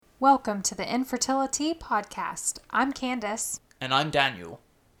Welcome to the Infertility Podcast. I'm Candace. And I'm Daniel.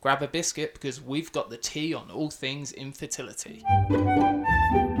 Grab a biscuit because we've got the tea on all things infertility.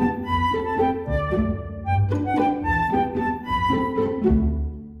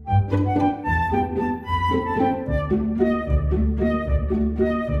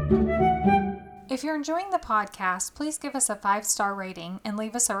 If you're enjoying the podcast, please give us a 5-star rating and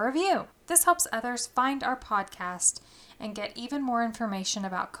leave us a review. This helps others find our podcast and get even more information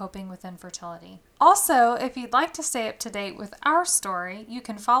about coping with infertility. Also, if you'd like to stay up to date with our story, you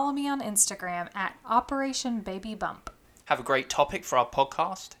can follow me on Instagram at Operation Baby Bump. Have a great topic for our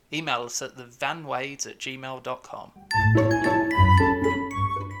podcast? Email us at thevanwades@gmail.com.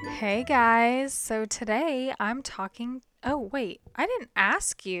 Hey guys, so today I'm talking... Oh wait, I didn't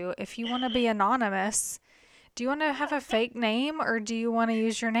ask you if you want to be anonymous. Do you want to have a fake name or do you want to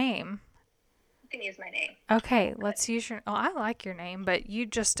use your name? You can use my name. Okay, let's use your... Oh, I like your name, but you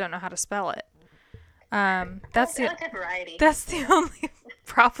just don't know how to spell it. That's I like to have variety. That's the only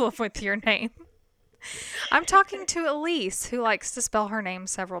problem with your name. I'm talking to Elise, who likes to spell her name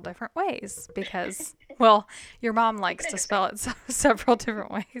several different ways because, well, your mom likes to spell it several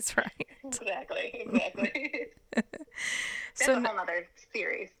different ways, right? Exactly. That's So a whole other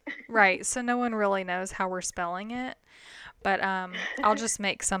series. Right, so no one really knows how we're spelling it, but I'll just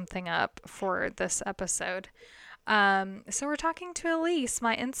make something up for this episode. So we're talking to Elise,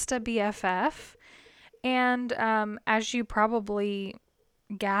 my Insta BFF, and as you probably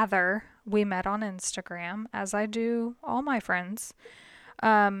gather, we met on Instagram, as I do all my friends.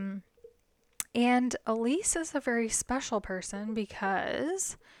 And Elise is a very special person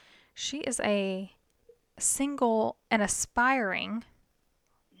because she is a single and aspiring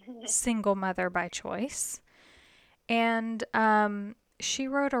single mother by choice. And she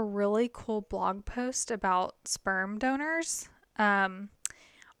wrote a really cool blog post about sperm donors on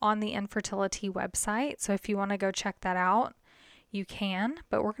the infertility website. So if you want to go check that out, you can,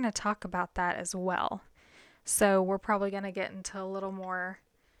 but we're going to talk about that as well. So we're probably going to get into a little more,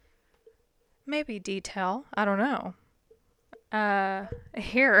 maybe detail. I don't know.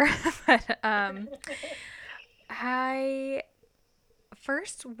 Here. But I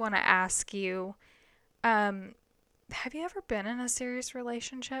first want to ask you, have you ever been in a serious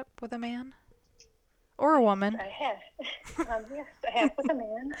relationship with a man? Or a woman? I have. Yes, I have with a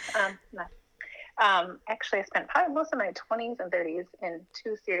man. Actually, I spent probably most of my 20s and 30s in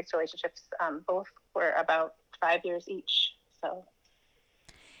 2 serious relationships. Both were about 5 years each. So,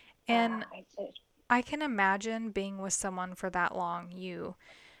 and I can imagine being with someone for that long. You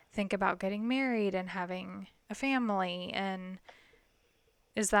think about getting married and having a family, and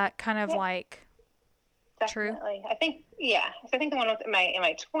is that kind of like definitely true? I think, yeah. So I think the one with in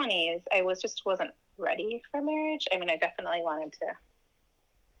my 20s, I wasn't ready for marriage. I mean, I definitely wanted to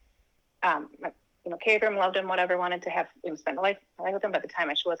cared for him, loved him, whatever, wanted to have spend a life with him, but at the time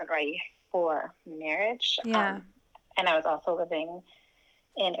I just wasn't ready for marriage. Yeah. And I was also living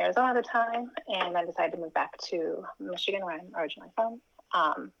in Arizona at the time, and I decided to move back to Michigan, where I'm originally from.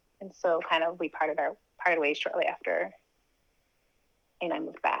 And so kind of we parted ways shortly after, and I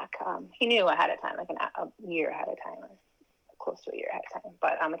moved back. He knew ahead of time, like a year ahead of time, or close to a year ahead of time,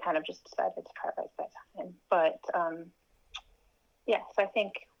 but I kind of just decided to part ways by that time. But yeah, so I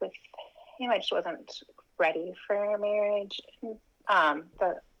think with I just wasn't ready for marriage.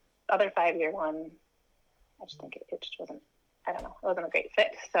 The other 5-year one, I just think it just wasn't, I don't know, it wasn't a great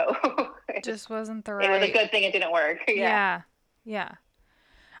fit. So it just wasn't the right. It was a good thing it didn't work. Yeah.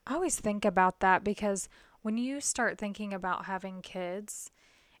 I always think about that because when you start thinking about having kids,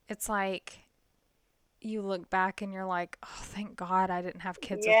 it's like you look back and you're like, oh, thank God I didn't have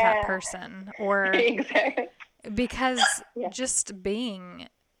kids with that person. Or exactly. Because just being,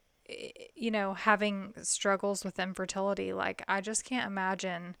 having struggles with infertility, like I just can't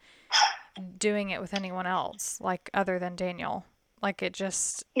imagine doing it with anyone else, like other than Daniel. Like it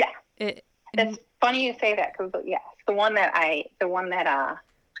just... Yeah. It's funny you say that because,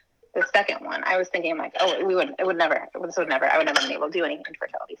 the second one, I was thinking like, oh, I would never been able to do any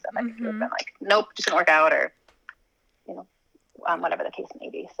infertility stuff. I think it would have been like, nope, just didn't work out, or, whatever the case may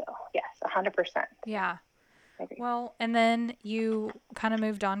be. So yes, 100%. Yeah. Well, and then you kind of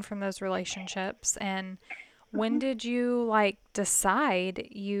moved on from those relationships, and when did you decide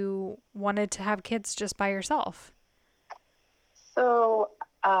you wanted to have kids just by yourself? So,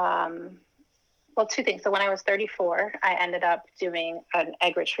 2 things. So when I was 34, I ended up doing an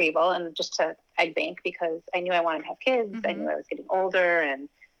egg retrieval and just to egg bank because I knew I wanted to have kids. Mm-hmm. I knew I was getting older, and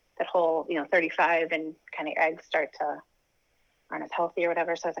that whole, 35 and kind of your eggs aren't as healthy or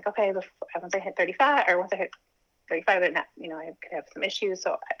whatever. So I was like, okay, once I hit 35 or once I hit 35, I could have some issues.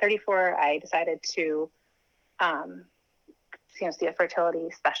 So at 34, I decided to see a fertility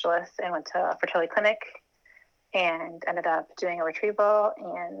specialist and went to a fertility clinic and ended up doing a retrieval,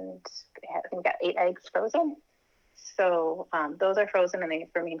 and I think we got 8 eggs frozen. So those are frozen, and they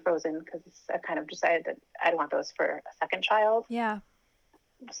remain frozen because I kind of decided that I'd want those for a second child. Yeah.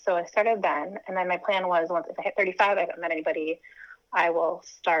 So I started then, and then my plan was once if I hit 35, I haven't met anybody, I will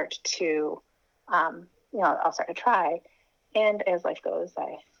start to, I'll start to try. And as life goes,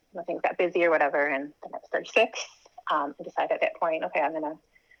 things got busy or whatever, and then at 36, I decided at that point, okay, I'm gonna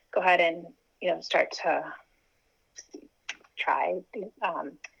go ahead and start to try.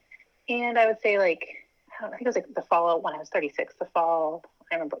 And I would say I think it was the fall when I was 36. The fall,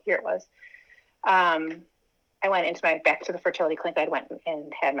 I remember what year it was. I went back to the fertility clinic. I went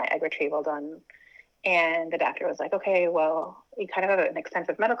and had my egg retrieval done. And the doctor was like, okay, well, you kind of have an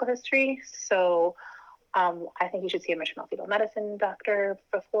extensive medical history. So I think you should see a maternal fetal medicine doctor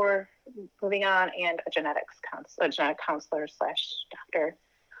before moving on, and a genetic counselor / doctor.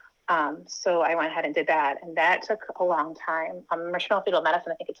 So I went ahead and did that. And that took a long time. Maternal fetal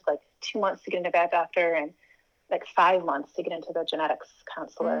medicine, I think it took 2 months to get into that doctor, and 5 months to get into the genetics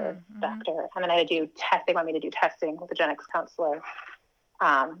counselor doctor. And then I had to do tests. They wanted me to do testing with the genetics counselor.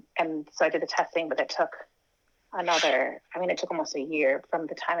 And so I did the testing, but it took it took almost a year from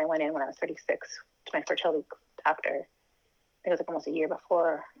the time I went in when I was 36 to my fertility doctor. It was almost a year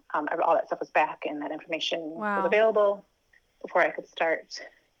before all that stuff was back and that information was available before I could start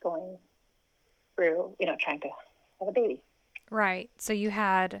going through, trying to have a baby. Right. So you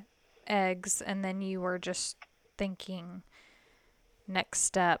had eggs, and then you were just thinking next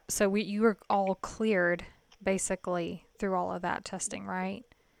step. So you were all cleared basically through all of that testing, right?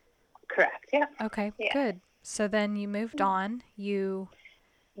 Correct. Yeah. Okay, yeah. Good. So then you moved on. And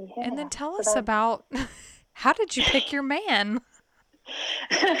then tell us then, about how did you pick your man?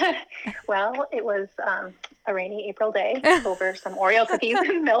 Well, it was a rainy April day over some Oreo cookies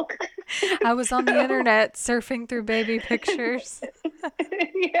and milk. I was on the internet surfing through baby pictures.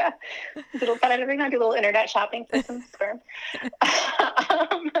 Yeah. Do a little internet shopping for some sperm.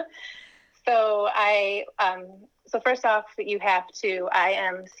 So first off, I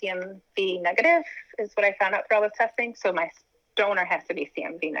am CMV negative is what I found out through all this testing. So my donor has to be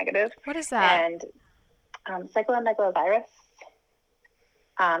CMV negative. What is that? And cyclomegalovirus.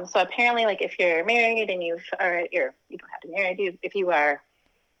 So apparently, if you're married and you don't have to be married, if you are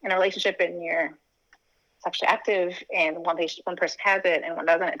in a relationship and you're sexually active and one person has it and one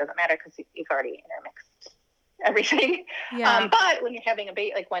doesn't, it doesn't matter because you've already intermixed everything. Yeah. But when you're having a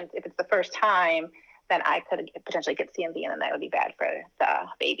baby, if it's the first time, then I could potentially get CMV, and then that would be bad for the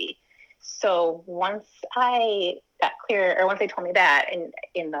baby. So once I got clear, or once they told me that,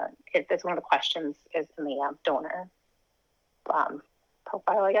 that's one of the questions is in the donor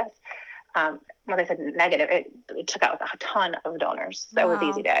profile, I guess. When they said negative, it took out a ton of donors. So it was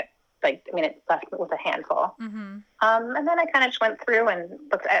easy to, it left with a handful. Mm-hmm. And then I kind of just went through and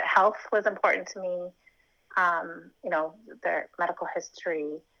looked at health was important to me. Their medical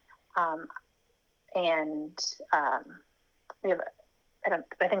history. I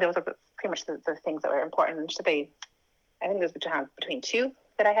think those were pretty much the things that were important. So I think it was between 2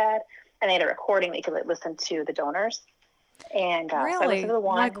 that I had, and they had a recording that you could listen to the donors. And really? So I listened to the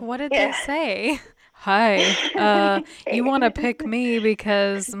one. What did they say? Hi, you want to pick me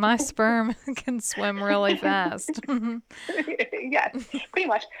because my sperm can swim really fast. Yes, pretty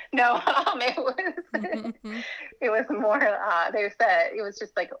much. No, it was more, they said, it was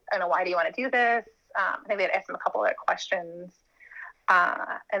just why do you want to do this? I think they had asked them a couple of questions.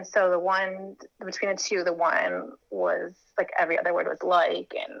 And so between the 2, the one was every other word was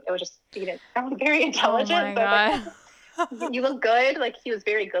and it was just, he didn't sound very intelligent. Oh my God. You look good. He was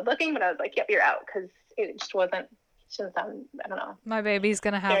very good looking, but I was like, yep, you're out. Cause it just shouldn't sound, I don't know. My baby's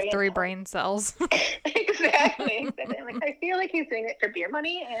going to have 3 brain cells. Exactly. I feel like he's doing it for beer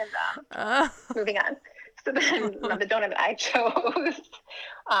money, and moving on. So then the donor that I chose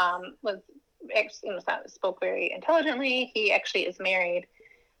spoke very intelligently. He actually is married,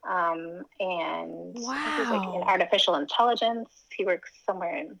 and wow. He's in artificial intelligence. He works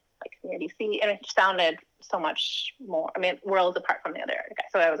somewhere in near DC, and it sounded so much more. Worlds apart from the other guy.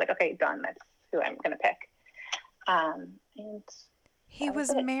 So I was like, okay, done. That's who I'm gonna pick. And he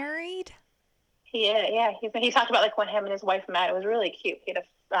was married. Yeah. He talked about when him and his wife met. It was really cute.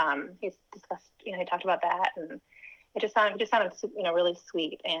 He's discussed. He talked about that, and it just sounded really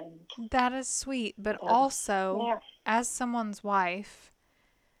sweet. And that is sweet, but also as someone's wife.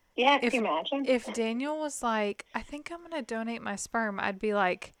 Yeah, can you imagine? If Daniel was like, I think I'm gonna donate my sperm, I'd be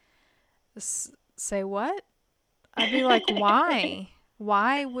like, say what? I'd be like, why?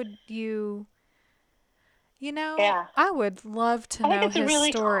 Why would you, Yeah. I would love to I think know it's his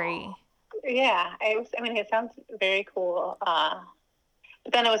really story. cool. Yeah. I mean, it sounds very cool.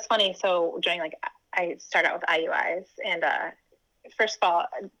 But then it was funny. So during like, I started out with IUIs, and first of all,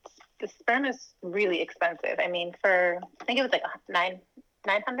 the sperm is really expensive. I mean, I think it was like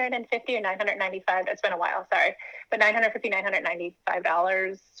 950 or 995. It's been a while, sorry, but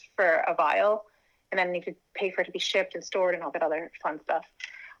 $995 for a vial, and then you could pay for it to be shipped and stored and all that other fun stuff.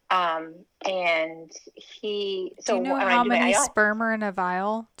 And Do you know when how I do my many IUI, sperm are in a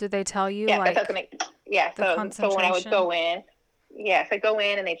vial? Did they tell you, yeah, that's what I was like, gonna, yeah. the So when I would concentration? go in, yeah, so I go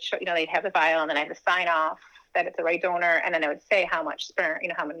in and they'd show, they'd have the vial, and then I have to sign off that it's the right donor, and then it would say how much sperm,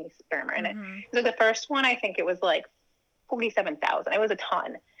 how many sperm are in it. Mm-hmm. So the first one, I think it was like 47,000. It was a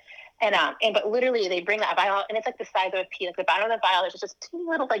ton. And but literally they bring that vial out, and it's like the size of a pea. Like the bottom of the vial is just a teeny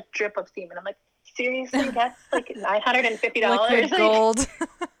little like drip of semen. I'm like, seriously, that's like $950. Liquid gold.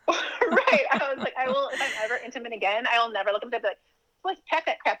 Right. I was like, I will, if I'm ever intimate again, I will never look at that and be like, let's pack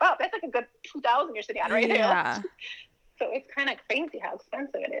that crap up. That's like a good 2,000 you're sitting on right there. Yeah. So it's kind of crazy how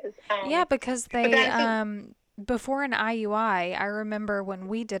expensive it is. Yeah, because But they, then, before an IUI, I remember when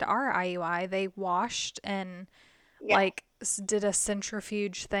we did our IUI, they washed and yeah, like did a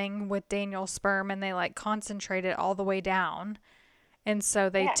centrifuge thing with Daniel's sperm, and they like concentrate it all the way down. And so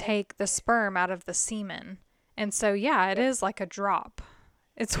they yeah, take the sperm out of the semen. And so, yeah, it is like a drop.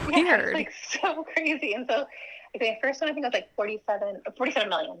 It's yeah, it's weird. like so crazy. And so the first one, I think it was like 47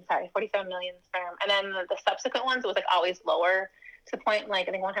 million, sorry, 47 million sperm. And then the subsequent ones, it was like always lower to the point, like,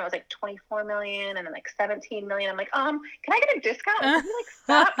 I think one time it was like 24 million and then like 17 million. I'm like, can I get a discount? Like, can you like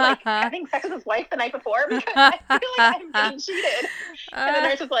stop like having sex with his wife the night before? Because I feel like I'm being cheated. And the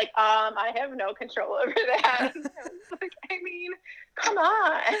nurse was like, I have no control over that. And I was like, I mean, come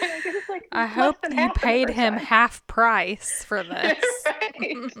on. Like, it's like I less hope than you half for the paid first him time. half price for this.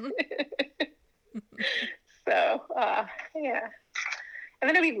 Right. So, yeah. And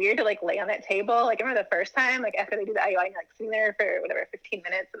then it'd be weird to like lay on that table. Like I remember the first time, like after they do the IUI, you're like sitting there for whatever 15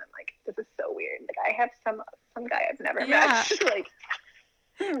 minutes, and I'm like, this is so weird. Like I have some guy I've never Yeah. met. Like,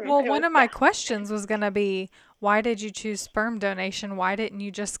 Well, it one was of my questions was going to be, why did you choose sperm donation? Why didn't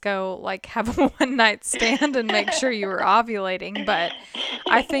you just go like have a one night stand and make sure you were ovulating? But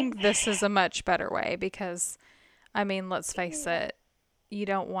I think this is a much better way because, I mean, let's face it, you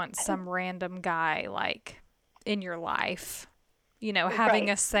don't want some random guy like in your life, having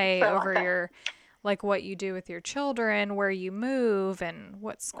right a say for a long over time. like what you do with your children, where you move, and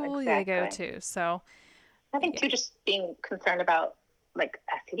what school they go Exactly. to. So, I think yeah, too, just being concerned about like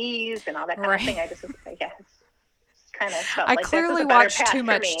STDs and all that kind of right. thing. I just was like, yeah, it's kind of felt I like this is clearly a better watch path too for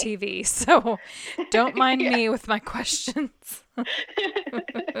much me. TV, so don't mind Yeah. me with my questions.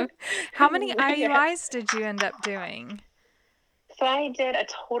 How many Yeah. IUIs did you end up doing? So I did a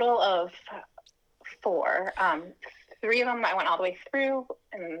total of 4. 3 of them I went all the way through,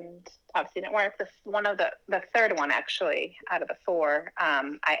 and obviously didn't work. The third one actually out of the 4,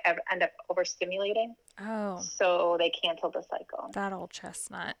 I end up overstimulating, Oh, so they canceled the cycle. that old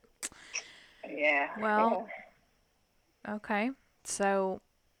chestnut. Yeah, Well, yeah. okay. So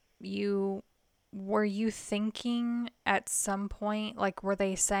you were you thinking at some point, like were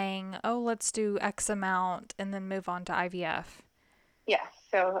they saying, "Oh, let's do X amount and then move on to IVF?" Yeah,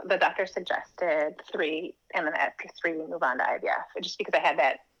 so the doctor suggested 3, and then after 3, we move on to IVF. Just because I had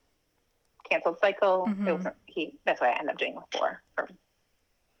that canceled cycle, it Mhm. wasn't he. That's why I ended up doing a 4 or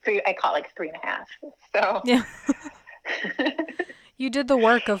 3. I call it like 3.5. So, Yeah. You did the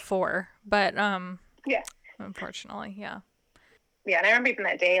work of 4, but yeah, unfortunately, yeah. yeah. And I remember even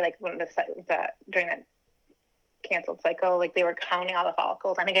that day, like when during that canceled cycle, like they were counting all the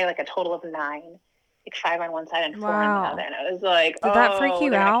follicles. I think I had like a total of 9, like 5 on one side and 4 on the other. Wow. And I was like, Did that freak oh,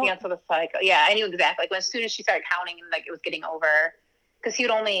 you they're gonna out? cancel the cycle. Yeah, I knew exactly. Like as soon as she started counting and like it was getting over, because he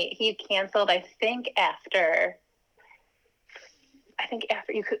canceled. I think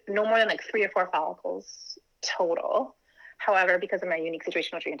after you could no more than like 3 or 4 follicles total. However, because of my unique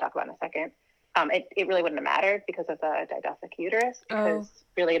situation, which we can talk about in a second, it really wouldn't have mattered because of the didelphic uterus, Oh, because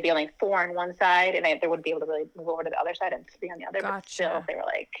really it'd be only 4 on one side, and they wouldn't be able to really move over to the other side, and 3 on the other. But still, gotcha. they were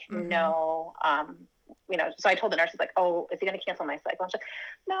like, Mhm. no. So I told the nurses like, oh, is he going to cancel my cycle? And she's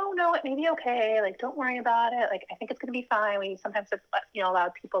like, no, it may be okay. Like, don't worry about it. Like, I think it's going to be fine. We sometimes have,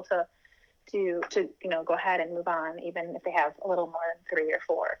 allowed people to go ahead and move on, even if they have a little more than 3 or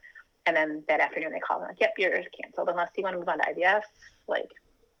 4. And then that afternoon they called me like, yep, you're canceled unless you want to move on to IVF. Like,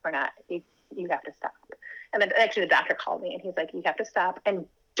 we're not. You have to stop. And then actually the doctor called me and he's like, you have to stop and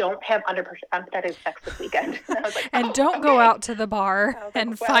don't have unprotected sex this weekend. And I was like, And oh, don't go okay. out to the bar I was like,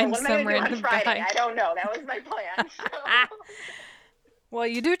 and well, find what am I some going to do on random Friday? guy. I don't know. That was my plan. So. Well,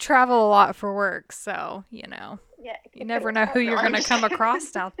 you do travel a lot for work, so, you know, Yeah, you never know who you're going to come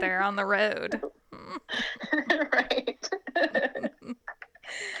across out there on the road. Right.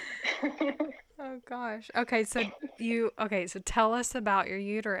 Oh gosh. Okay, so tell us about your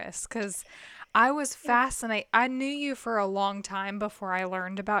uterus, because I was fascinated. I knew you for a long time before I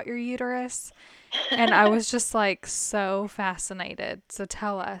learned about your uterus, and I was just like so fascinated. So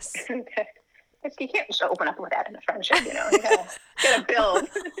tell us. Okay. You can't just open up with that in a friendship, you know. You gotta build.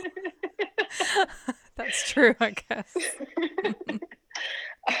 That's true, I guess.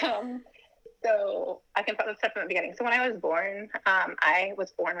 So I can start from the beginning. So when I was born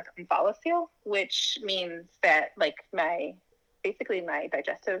with umbilical, which means that like my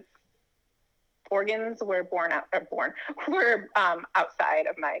digestive organs were outside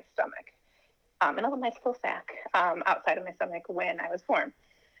of my stomach, and a little nice little sac outside of my stomach when I was born.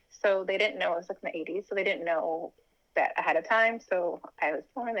 So they didn't know. It was like in the 80s, so they didn't know that ahead of time. So I was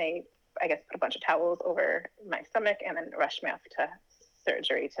born. They, I guess, put a bunch of towels over my stomach and then rushed me off to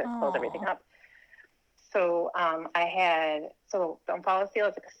surgery to close everything up. So the umbilical is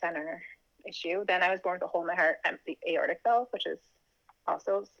like a center issue. Then I was born with a hole in my heart and the aortic valve, which is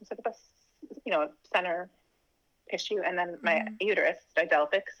also some sort of a center issue. And then my uterus,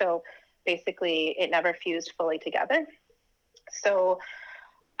 didelphic. So basically it never fused fully together. So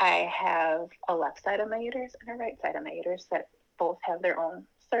I have a left side of my uterus and a right side of my uterus that both have their own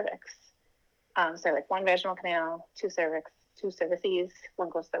cervix. So like one vaginal canal, two cervices, one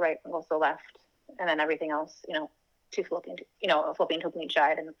goes to the right, one goes to the left, and then everything else, two fallopian tube on each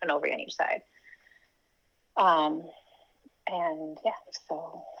side and an ovary on each side. And yeah,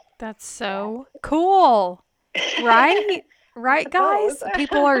 so. That's so cool, right? Right, guys?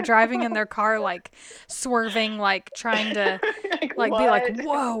 People are driving in their car, like swerving, like trying to, like be like,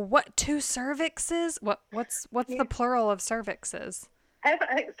 "Whoa, what? Two cervixes? What's the plural of cervixes?" I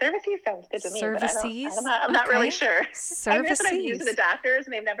think cervices sounds good to me, but I'm not really sure. Cervices. I mean, that's what I've used with the doctors,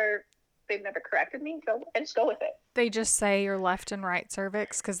 and they've never corrected me, so I just go with it. They just say your left and right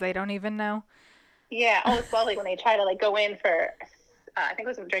cervix because they don't even know. Yeah. Oh, it's lovely when they try to like go in for. I think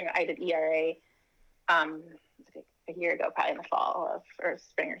it was during I did ERA, a year ago, probably in the fall or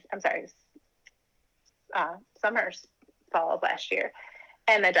spring. Summer, fall of last year,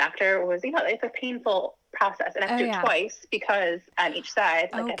 and the doctor was, it's a painful process, and I have to do it twice because on each side.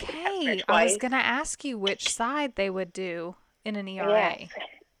 Like, okay, I was gonna ask you which side they would do in an ERA. Yes,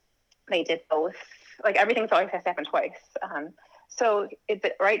 they did both. Like everything's always has to happen twice. So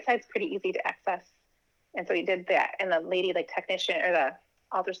the right side's pretty easy to access, and so he did that. And the lady, like technician or the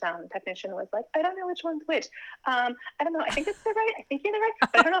ultrasound technician, was like, I don't know which one's which. I don't know. I think it's the right. I think you're the right,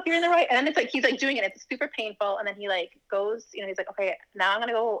 but I don't know if you're in the right. And then it's like he's like doing it. It's super painful. And then he like goes, he's like, okay, now I'm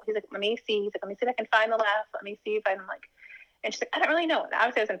gonna go. He's like, let me see. He's like, let me see if I can find the left. Let me see if I'm like. And she's like, I don't really know. And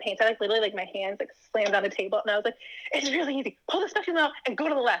obviously I was in pain. So I like literally like my hands like slammed on the table. And I was like, it's really easy. Pull the speculum out and go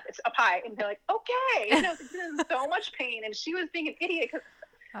to the left. It's up high. And they're like, okay. It's in so much pain. And she was being an idiot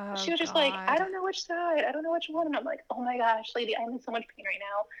because she was just like, I don't know which side. I don't know which one. And I'm like, oh my gosh, lady, I'm in so much pain right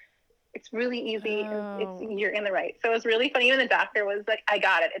now. It's really easy. You're in the right. So it was really funny. Even the doctor was like, I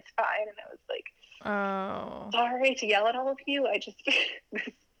got it. It's fine. And I was like, sorry to yell at all of you. I just, this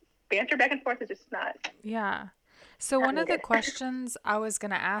banter back and forth is just not. Yeah. So one of the questions I was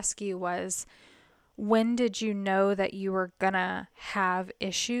going to ask you was, when did you know that you were going to have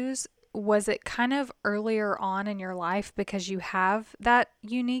issues? Was it kind of earlier on in your life because you have that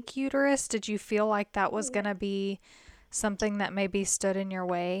unique uterus? Did you feel like that was going to be something that maybe stood in your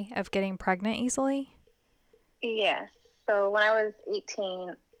way of getting pregnant easily? Yes. So when I was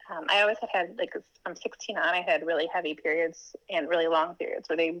 18, I always had like, from 16 on, I had really heavy periods and really long periods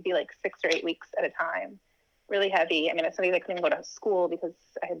where they'd be like 6 or 8 weeks at a time. Really heavy. I mean, it's somebody that couldn't even go to school because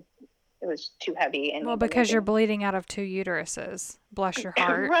it was too heavy. And because you're bleeding out of 2 uteruses. Bless your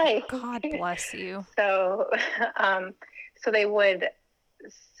heart. Right. God bless you. So, so they would.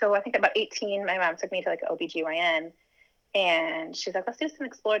 So I think about 18, my mom took me to like an OBGYN, and she's like, let's do some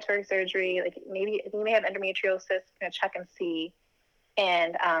exploratory surgery. Like maybe you may have endometriosis. We're gonna check and see.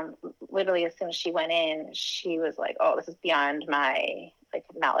 And literally, as soon as she went in, she was like, "Oh, this is beyond my like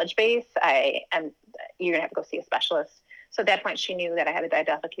knowledge base. You're gonna have to go see a specialist." So at that point, she knew that I had a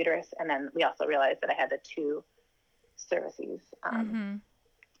didelphic uterus, and then we also realized that I had the 2 cervices.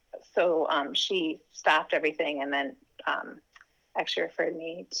 So she stopped everything, and then actually referred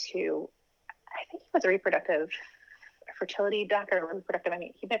me to, I think he was a fertility doctor, or reproductive. I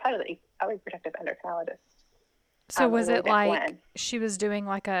mean, he probably was a reproductive endocrinologist. So was way it back like when. she was doing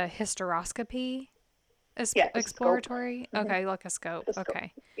like a hysteroscopy Yeah, just a scope. exploratory? Mm-hmm. Okay, like a scope. The scope.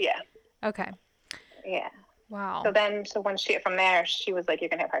 Okay. Yeah, Okay. yeah. Wow. So when from there, she was like, "You're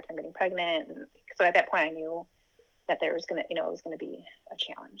gonna have a hard time getting pregnant." And so at that point, I knew that there was gonna, it was gonna be a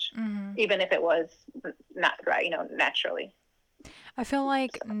challenge, Mm-hmm. even if it was not right, naturally. I feel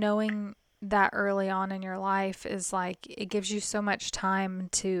like So, knowing that early on in your life is like it gives you so much time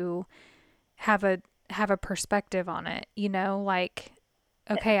to have a have a perspective on it, like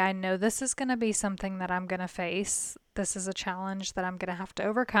yeah, okay, I know this is going to be something that I'm going to face. This is a challenge that I'm going to have to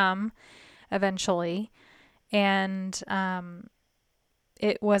overcome eventually. And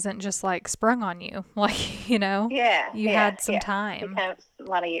it wasn't just like sprung on you. Like, yeah, you yeah, had some yeah. We time. kind of a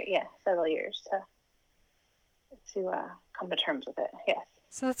lot of years, yeah, several years to come to terms with it. Yes,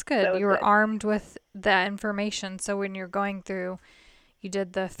 So that's so good. it was You were good. armed with that information. So when you're going through, you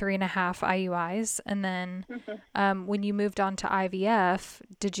did the 3.5 IUIs. And then Hmm. when you moved on to IVF,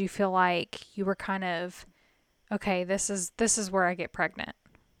 did you feel like you were kind of, okay, this is where I get pregnant?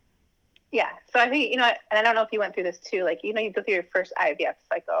 Yeah, so I think and I don't know if you went through this too. Like you go through your first IVF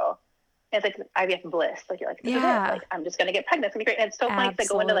cycle. And it's like IVF bliss. Like you're like, this is it. Yeah, Like I'm just gonna get pregnant. It's gonna be great. And it's so funny because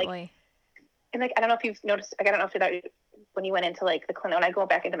I go into like, absolutely. and like I don't know if you've noticed. Like I don't know if that when you went into like the clinic. When I go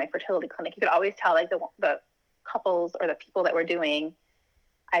back into my fertility clinic, you could always tell like the couples or the people that were doing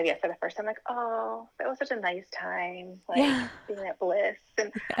IVF for the first time. Like, oh, that was such a nice time. Like Yeah. being at bliss.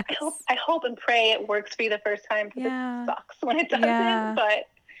 And Yes. I hope and pray it works for you the first time because it Yeah. sucks when it doesn't. Yeah. But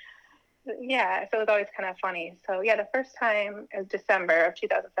yeah, so it was always kind of funny. So yeah, the first time it was December of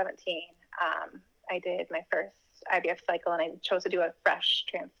 2017. I did my first IVF cycle, and I chose to do a fresh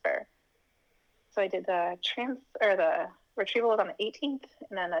transfer. So I did the retrieval was on the 18th,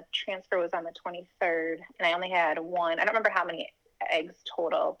 and then the transfer was on the 23rd. And I only had one. I don't remember how many eggs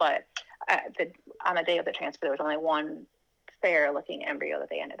total, but on the day of the transfer, there was only one fair-looking embryo that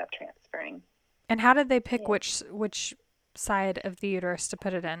they ended up transferring. And how did they pick Yeah. which side of the uterus to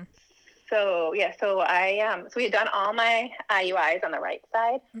put it in? So yeah, so we had done all my IUIs on the right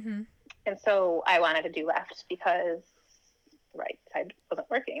side, Mm-hmm. and so I wanted to do left because the right side wasn't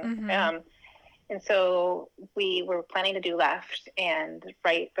working. Mm-hmm. And so we were planning to do left, and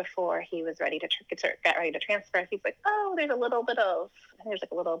right before he was ready to get ready to transfer, he's like, "Oh, there's a little bit of, I think there's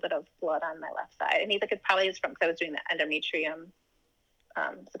like a little bit of blood on my left side," and he's like, "It's probably just from because I was doing the endometrium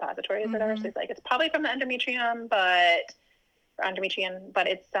suppositories or whatever." So he's like, "It's probably from the endometrium, but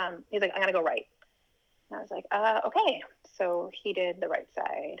it's he's like, I'm gonna go right." And I was like, "Okay." So he did the right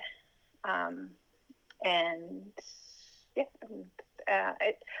side, and yeah.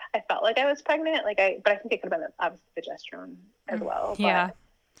 I felt like I was pregnant, but I think it could have been obviously progesterone as well. Yeah.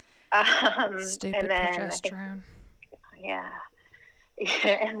 And Stupid then I think, progesterone. yeah,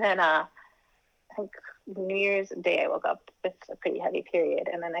 and then I think New Year's Day I woke up with a pretty heavy period,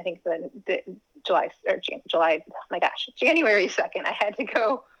 and then I think the July, oh my gosh, January 2nd, I had to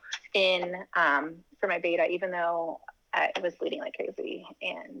go in for my beta, even though I was bleeding like crazy,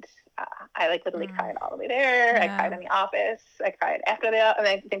 and I like literally cried all the way there. I cried Yeah. in the office. I cried after that, and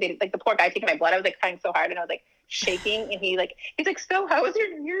I think they like the poor guy taking my blood. I was like crying so hard, and I was like shaking, and he's like, "So how was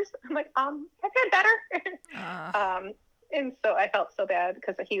your New Year's?" I'm like, "I've had better." Uh, And so I felt so bad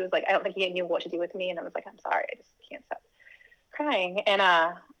because he was like, I don't think he knew what to do with me, and I was like, "I'm sorry, I just can't stop crying." And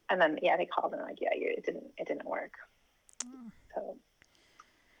then yeah, they called and like, "Yeah, it didn't work." So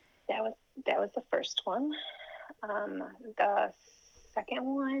that was the first one. The second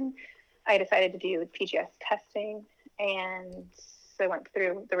one, I decided to do PGS testing, and so I went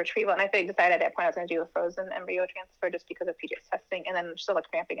through the retrieval, and I decided at that point I was going to do a frozen embryo transfer just because of PGS testing, and then still the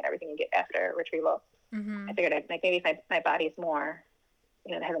cramping and everything you get after retrieval. mm-hmm. I figured maybe if my body's more,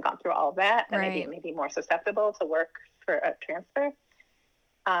 it hasn't gone through all of that, then Right. maybe more susceptible to work for a transfer.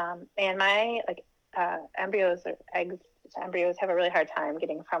 And my embryos or eggs to embryos have a really hard time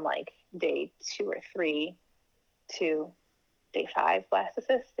getting from like day 2 or 3 to day 5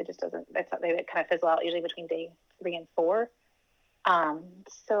 blastocyst. It just doesn't. They kind of fizzle out usually between day 3 and 4.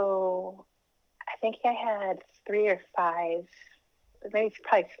 So I think I had 3 or 5, maybe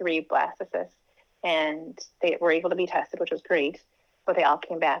probably 3 blastocysts, and they were able to be tested, which was great. But they all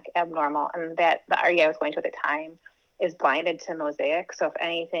came back abnormal, and that the RE I was going to at the time is blinded to mosaic. So if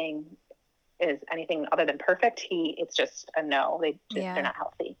anything is anything other than perfect, it's just a no. They're not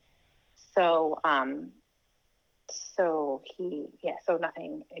healthy. So so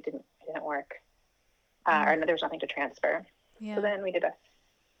nothing. It didn't work, or there was nothing to transfer. Yeah. So then we did a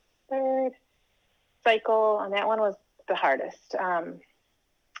third cycle, and that one was the hardest.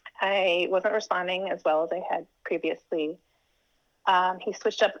 I wasn't responding as well as I had previously. He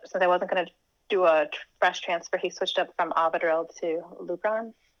switched up since I wasn't going to do a fresh transfer. He switched up from Avidril to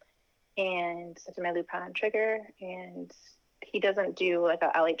Lupron, and I did my Lupron trigger, and he doesn't do like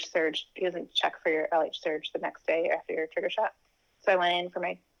a LH surge. He doesn't check for your LH surge the next day after your trigger shot. So I went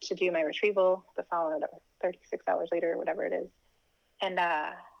in to do my retrieval the following 36 hours later, whatever it is. And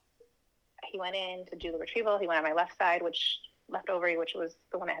he went in to do the retrieval. He went on my left side, left ovary, which was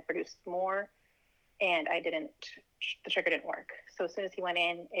the one that had produced more. And the trigger didn't work. So as soon as he went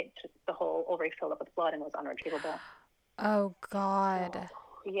in, the whole ovary filled up with blood and was unretrievable. Oh, God.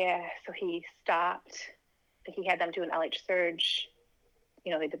 So, yeah. So he stopped. He had them do an LH surge.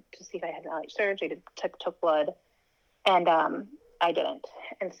 They did to see if I had an LH surge. They took blood. And I didn't.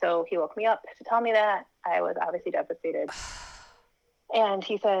 And so he woke me up to tell me that. I was obviously devastated. And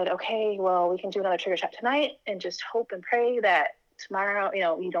he said, okay, well, we can do another trigger shot tonight and just hope and pray that tomorrow,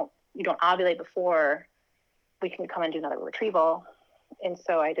 you don't ovulate before we can come and do another retrieval. And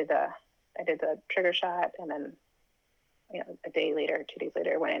so I did the trigger shot, and then, a day later, 2 days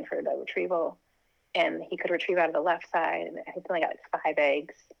later, went in for the retrieval, and he could retrieve out of the left side, and I think he only got like 5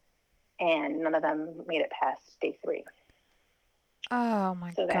 eggs, and none of them made it past day 3. Oh,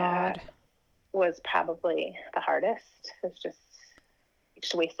 my So God. that was probably the hardest. It was just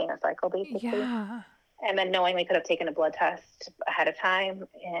wasting a cycle, basically. Yeah. And then knowing we could have taken a blood test ahead of time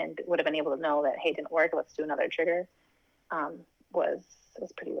and would have been able to know that, hey, it didn't work, let's do another trigger, was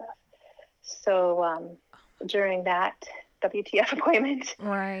pretty rough. So during that WTF appointment,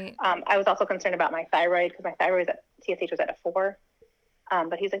 Right. I was also concerned about my thyroid, because my thyroid TSH was at a 4.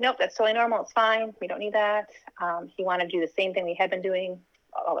 But he's like, nope, that's totally normal. It's fine. We don't need that. He wanted to do the same thing we had been doing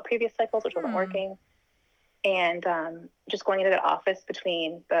all the previous cycles, which wasn't working. And just going into the office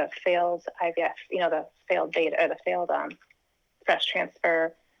between the failed IVF, the failed beta, or the failed fresh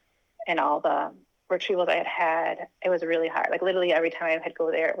transfer, and all the retrievals I had, it was really hard. Like literally every time I would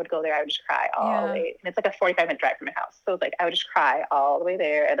go there, I would just cry all the way. And it's like a 45-minute drive from my house. So it's like I would just cry all the way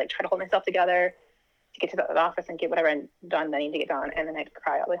there. I'd like try to hold myself together to get to the office and get whatever done that I need to get done. And then I'd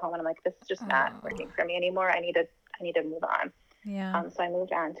cry all the way home, and I'm like, this is just not working for me anymore. I need to move on. Yeah. So I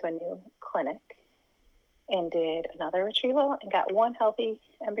moved on to a new clinic and did another retrieval and got 1 healthy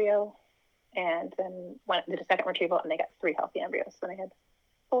embryo, and then did a second retrieval, and they got 3 healthy embryos. So then I had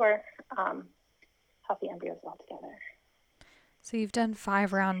 4 healthy embryos altogether. So you've done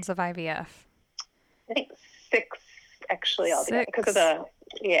 5 rounds of IVF. I think 6 actually altogether. 6? Because of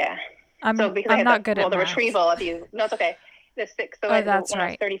the, yeah. I'm so because I had not good at the math. retrieval, no, it's okay. The 6. So I did that's when I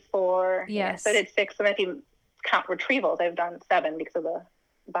was right. 34. Yes. Yeah, so I did 6. And if you count retrievals, I've done 7 because of the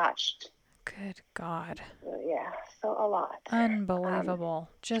botched. Good God. Yeah, so a lot. Unbelievable.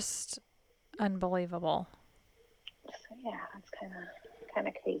 Just unbelievable. So yeah, it's kind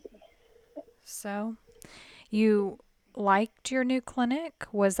of crazy. So, you liked your new clinic?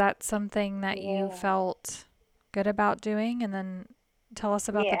 Was that something that you felt good about doing? And then tell us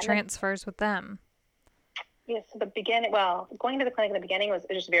about the transfers with them. Yes, so going to the clinic in the beginning was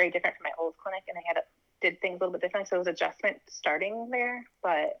just very different from my old clinic, and I did things a little bit different. So it was adjustment starting there,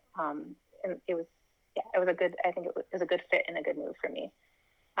 but and it was a good. I think it was a good fit and a good move for me.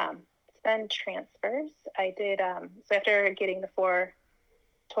 Then transfers, I did. So after getting the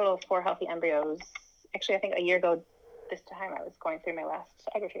total of 4 healthy embryos, actually I think a year ago, this time I was going through my last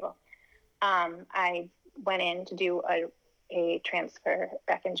egg retrieval. I went in to do a transfer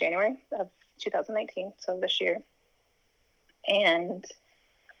back in January of 2019, so this year, and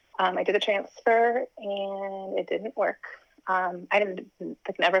I did a transfer and it didn't work. I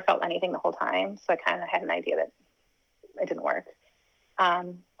never felt anything the whole time, so I kind of had an idea that it didn't work.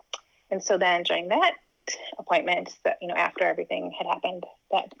 And so then during that appointment, that after everything had happened,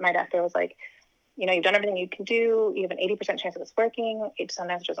 that my doctor was like, you've done everything you can do. You have an 80% chance of this working. It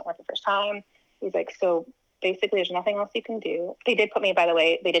sometimes doesn't work the first time. He's like, so basically, there's nothing else you can do. They did put me, by the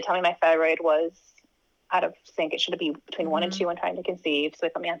way, they did tell me my thyroid was out of sync. It should be between 1 and 2 when trying to conceive. So they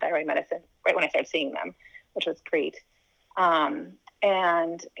put me on thyroid medicine right when I started seeing them, which was great. And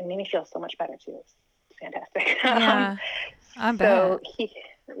it made me feel so much better too. It's fantastic. Yeah, I bet.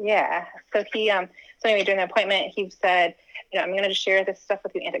 So anyway, during the appointment, he said, I'm going to just share this stuff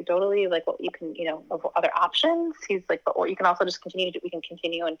with you anecdotally, like what you can, of other options. He's like, but you can also just we can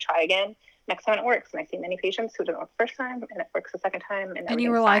continue and try again next time it works. And I see many patients who didn't work the first time and it works the second time. And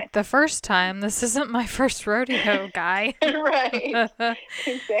you were fine. like, the first time, this isn't my first rodeo, guy. Right.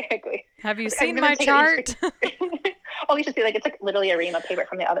 Exactly. Have you seen my chart? You should see, like, it's like literally a ream of paper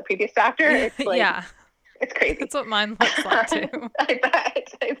from the other previous doctor. It's like, yeah. It's crazy. That's what mine looks like too. I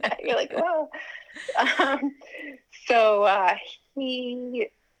bet. You're like, whoa. So he's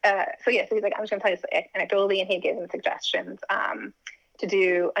like, I'm just gonna tell you anecdotally, and he gave him suggestions to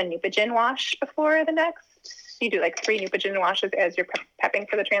do a Neupogen wash before the next. You do like 3 Neupogen washes as you're prepping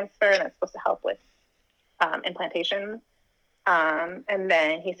for the transfer, and it's supposed to help with implantation. And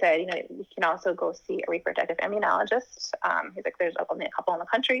then he said, you can also go see a reproductive immunologist. He's like, there's only a couple in the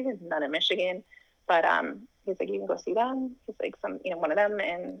country, none in Michigan, but he's like, you can go see them. He's like, one of them,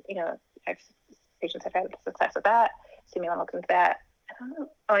 and patients have had success with that. So you may want to look into that.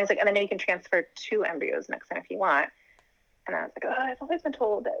 Oh, he's like, and then you can transfer 2 embryos next time if you want. And I was like, I've always been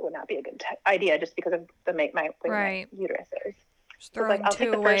told that would not be a good idea just because of the way my uterus is. Just throwing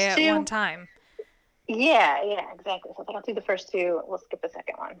 2 away at one time. Yeah, exactly. So if I don't do the first 2, we'll skip the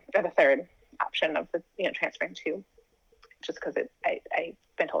second one or the third option of the transferring 2, just because I've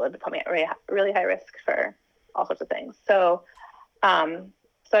been told it would put me at really high risk for all sorts of things. So, so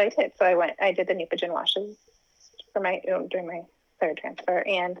I did. So I did the Neupogen washes for during my 3rd transfer,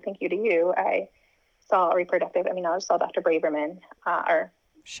 and thank you to you, I saw a reproductive immunologist, saw Dr. Braverman.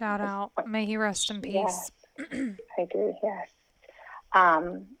 Shout out. May he rest in peace. Yes, I agree, yes.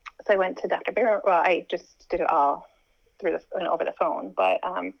 So I went to Dr. Braverman. Well, I just did it all over the phone, but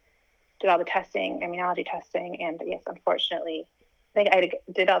did all the testing, immunology testing, and yes, unfortunately, I think I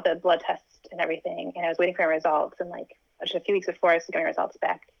did all the blood tests and everything, and I was waiting for my results, and like just a few weeks before I was getting results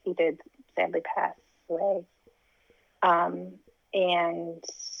back, he did sadly pass away.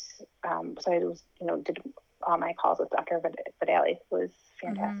 So I was, did all my calls with Dr. Vidali. It was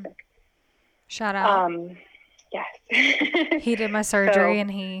fantastic. Shout out. Yes. He did my surgery and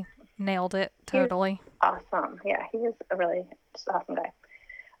he nailed it totally. Awesome. Yeah, he is a really just awesome guy.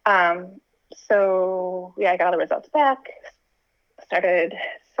 So yeah, I got all the results back, started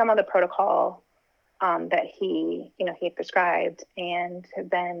some of the protocol that he prescribed, and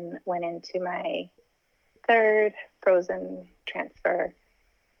then went into my 3rd frozen transfer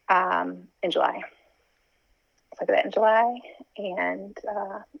in July. So I did that in July, and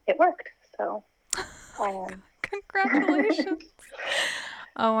it worked. So congratulations.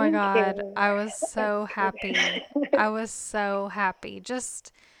 Oh my God. I was so happy. I was so happy.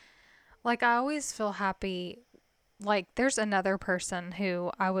 Just like, I always feel happy. Like, there's another person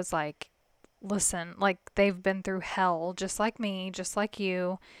who I was like, listen, like, they've been through hell just like me, just like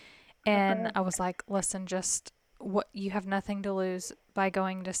you. And I was like, listen, just what, you have nothing to lose by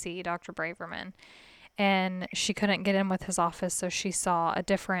going to see Dr. Braverman. And she couldn't get in with his office, so she saw a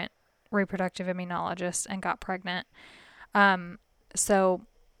different reproductive immunologist and got pregnant. So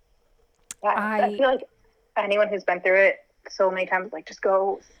I feel like anyone who's been through it so many times, like, just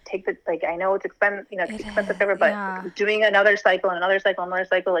go take the, like, I know it's expensive, expensive, but doing another cycle and another cycle and another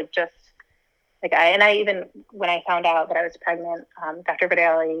cycle, like, just like I even when I found out that I was pregnant, Dr.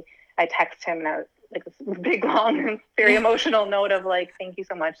 Vidali, I texted him and I was like this big, long, very emotional note of like, thank you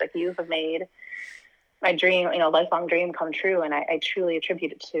so much. Like, you have made my dream, lifelong dream come true. And I truly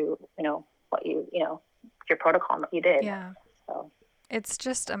attribute it to, what your protocol and what you did. Yeah. So it's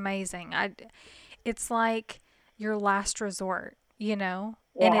just amazing. It's like your last resort, and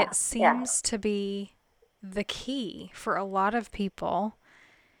it seems to be the key for a lot of people.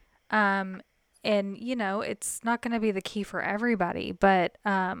 And, it's not going to be the key for everybody, but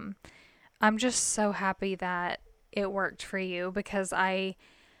I'm just so happy that it worked for you, because I,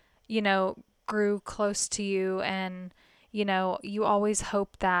 grew close to you, and, you always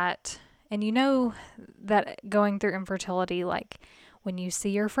hope that, and that going through infertility, like when you see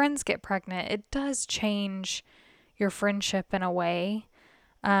your friends get pregnant, it does change your friendship in a way.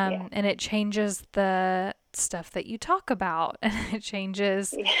 And it changes the stuff that you talk about, and it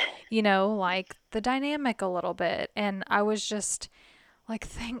changes, like the dynamic a little bit. And I was just like,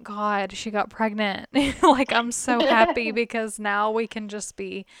 thank God she got pregnant. Like, I'm so happy because now we can just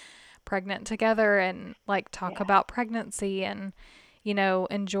be pregnant together and like talk about pregnancy and,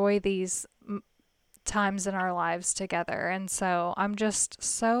 enjoy these times in our lives together. And so I'm just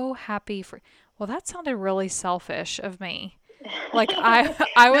so happy well, that sounded really selfish of me. Like,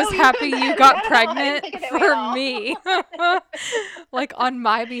 I was happy you got pregnant for me. Like, on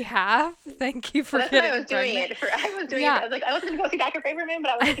my behalf. Thank you for getting I was doing pregnant. it. I was doing it. I was like, I wasn't going to go see Dr. Braverman,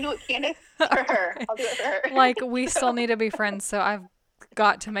 but I was like, Candace, for her. I'll do it for her. Like, we still need to be friends, so I've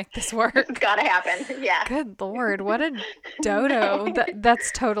got to make this work. It's got to happen. Yeah. Good Lord, what a dodo.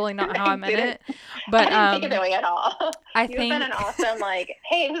 That's totally not how I meant it. But I didn't take it that way at all. You've been an awesome, like,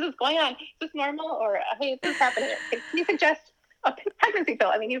 hey, this is going on. Is this normal? Or, hey, this is happening. Can you suggest a pregnancy pill?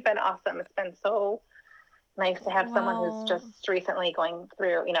 I mean, you've been awesome. It's been so nice to have someone who's just recently going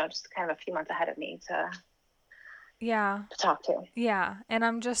through, just kind of a few months ahead of me to talk to. Yeah. And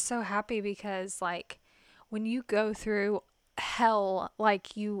I'm just so happy because, like, when you go through hell,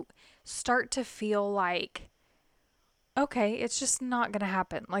 like, you start to feel like okay, it's just not gonna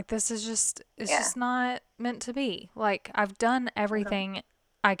happen. Like it's Yeah. just not meant to be. Like I've done Mhm. everything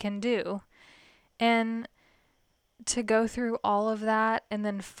I can do. And to go through all of that and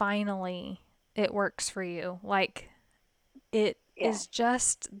then finally it works for you. Like it Yeah. is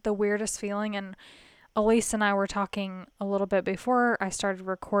just the weirdest feeling. And Elise and I were talking a little bit before I started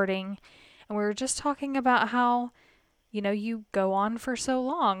recording, and we were just talking about how, you go on for so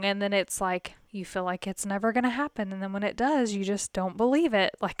long and then it's like you feel like it's never going to happen. And then when it does, you just don't believe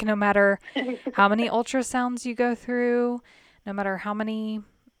it. Like, no matter how many ultrasounds you go through, no matter how many,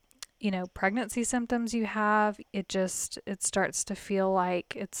 pregnancy symptoms you have, it starts to feel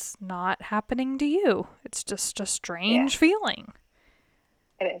like it's not happening to you. It's just a Yeah. strange feeling.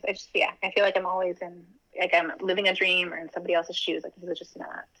 It is. It's just, yeah. I feel like I'm always in, like I'm living a dream or in somebody else's shoes. Like this is just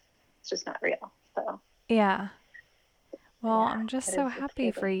not. It's just not real. So Yeah. Well, yeah, I'm just it so is. It's happy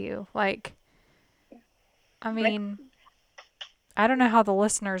for crazy. you. Like, Yeah. I Like, mean, I don't know how the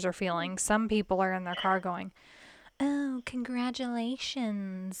listeners are feeling. Some people are in their car going, "Oh,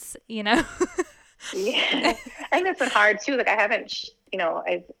 congratulations." yeah. I think that's been hard too. Like I haven't,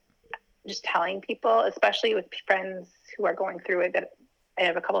 I've just telling people, especially with friends who are going through it. That I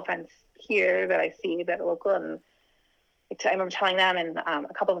have a couple of friends here that I see that are local, and I remember telling them, and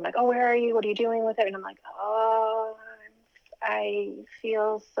a couple of them like, "Oh, where are you? What are you doing with it?" And I'm like, "Oh, I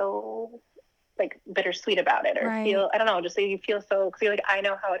feel so like bittersweet about it, or Right. feel I don't know, just like you feel so because you're like I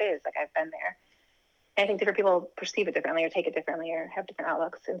know how it is. Like I've been there." And I think different people perceive it differently, or take it differently, or have different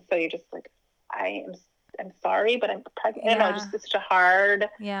outlooks, and so you're just like, I'm sorry, but I'm pregnant. I don't know, Yeah. just it's such a hard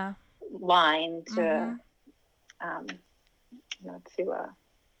Yeah. line to Mhm. um,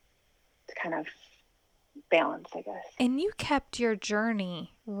 to kind of balance, I guess. And you kept your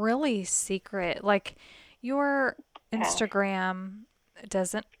journey really secret. Like, your Yeah, Instagram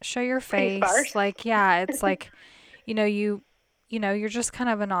doesn't show your pretty face. sparse. Like, yeah, it's like, you know, you you're just kind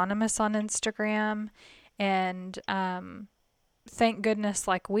of anonymous on Instagram. And thank goodness,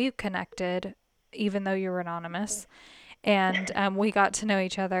 like, we've connected even though you were anonymous, and we got to know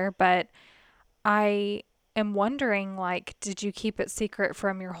each other. But I am wondering, like, did you keep it secret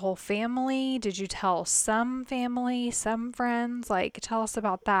from your whole family? Did you tell some family, some friends? Like, tell us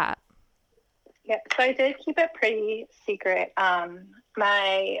about that. Yeah, so I did keep it pretty secret.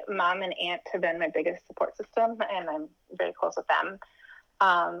 My mom and aunt have been my biggest support system, and I'm very close with them.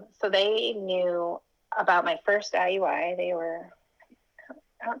 So they knew about my first IUI.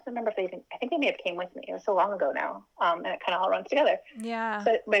 I don't remember if I think they may have came with me. It was so long ago now, and it kind of all runs together. Yeah.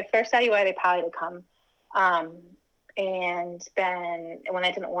 So my first IUI, they probably would come. Um, and then when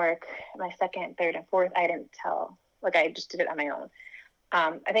that didn't work, my second, third, and fourth, I didn't tell. Like I just did it on my own.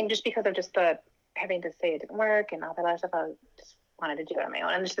 I think just because of just the having to say it didn't work and all that other stuff, I just wanted to do it on my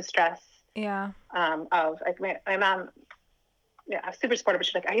own. And just the stress Yeah. of like my mom, yeah, I was super supportive, but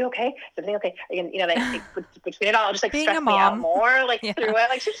she's like, "Are you okay? Is everything okay?" Again, like between it all, just like Being a stressed me out mom. more, like Yeah. through it.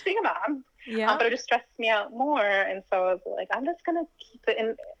 Like she's just being a mom, Yeah. but it just stresses me out more. And so I was like, I'm just gonna keep it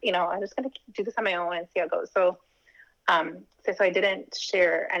in, I'm just gonna do this on my own and see how it goes. So I didn't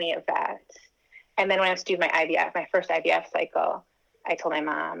share any of that. And then when I was doing my IVF, my first IVF cycle, I told my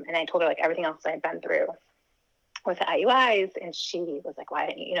mom, and I told her like everything else I had been through with the IUIs, and she was like, "Why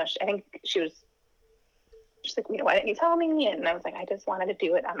didn't you?" I think she was just like, "Why didn't you tell me?" And I was like, "I just wanted to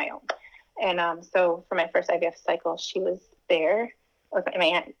do it on my own." And so for my first IVF cycle, she was there with my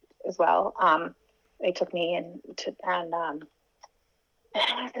aunt as well. They took me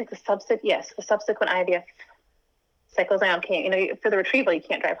I think the subsequent IVF cycles now came. For the retrieval, you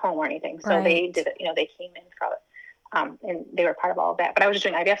can't drive home or anything, so they Right. did it. They came in for and they were part of all of that. But I was just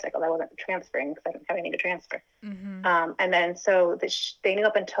doing IVF cycles. I wasn't transferring because I didn't have anything to transfer. Mhm. And then so they knew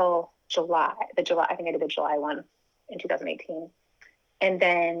up until July. I think I did the July one in 2018. And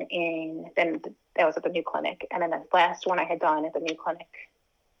then that was at the new clinic. And then the last one I had done at the new clinic,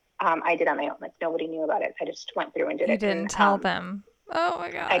 I did on my own. Like nobody knew about it. I just went through and did You it. didn't And tell them. Oh my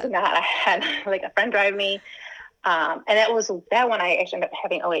I God. did not. I had like a friend drive me. And that one I actually ended up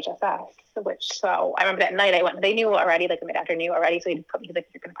having OHSS, so I remember that night I went, they knew already, like the doctor knew already. So he's like, "You're going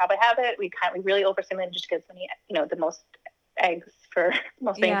to probably have it." We really overstimulated just because the most eggs for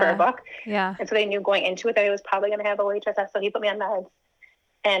most bang for our Yeah. buck. Yeah. And so they knew going into it that I was probably going to have OHSS. So he put me on meds.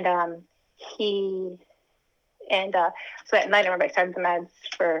 And he, and so that night I remember I started the meds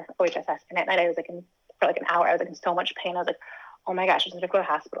for OHSS. And that night I was like, for like an hour, I was like in so much pain. I was like, "Oh my gosh, I'm going to go to the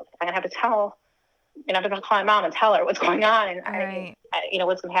hospital. I'm going to have to tell I'm going to call my mom and tell her what's going on and Right.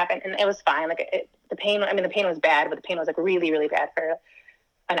 what's going to happen." And it was fine. Like the pain, the pain was bad, but the pain was like really, really bad for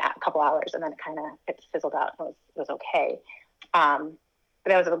a couple hours. And then it fizzled out. It was okay. Um,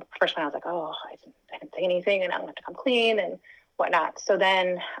 But that was the first one I was like, oh, I didn't say anything, and I'm going to have to come clean and whatnot. So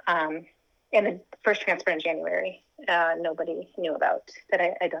then, in the first transfer in January, nobody knew about that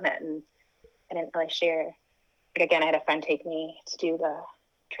I'd done it, and I didn't really share. Like, again, I had a friend take me to do the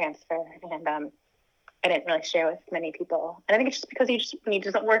transfer, and I didn't really share with many people. And I think it's just because when it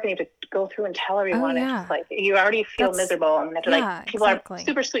doesn't work and you have to go through and tell everyone, it's just like you already feel miserable, and they're like, people are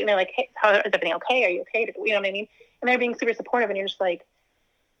super sweet, and they're like, hey, how is everything okay? Are you okay? You know what I mean? And they're being super supportive, and you're just like,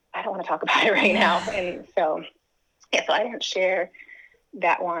 I don't want to talk about it right now. And so, so I didn't share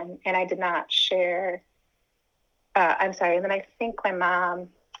that one, and I did not share. I'm sorry. And then I think my mom,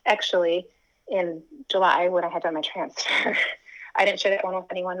 actually, in July when I had done my transfer, I didn't share that one with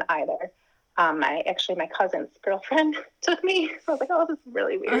anyone either. My cousin's girlfriend took me. So I was like, oh, this is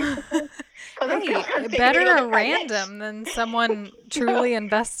really weird. Hey, better a random than someone truly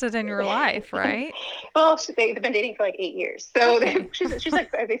invested in your life, right? Well, they've been dating for like 8 years. So she's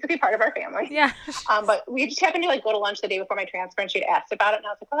like basically part of our family. Yeah. But we just happened to like go to lunch the day before my transfer, and she'd asked about it, and I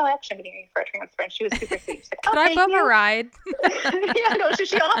was like, well, actually, I'm getting ready for a transfer. And she was super sweet. She's like, could I bum a ride? Yeah, no,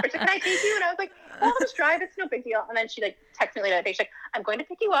 she offered. She's like, can I take you? And I was like, well, I'll just drive. It's no big deal. And then she like texted me later that day. She's like, I'm going to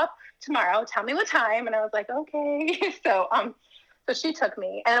pick you up tomorrow. Tell me what time. And I was like, okay. So she took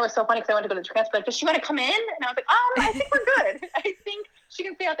me, and it was so funny because I wanted to go to the transfer. Like, does she want to come in? And I was like, I think we're good. I think she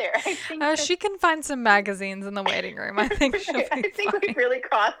can stay out there. I think she can find some magazines in the waiting room. I think she'll be I think fine. we've really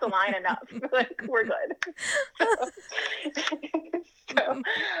crossed the line enough. Like, we're good. So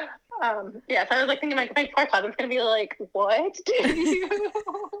I was like thinking, like, my poor cousin's gonna be like, what did you?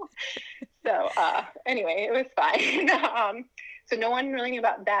 So anyway, it was fine. So no one really knew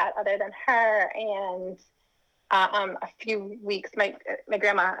about that other than her. And a few weeks, my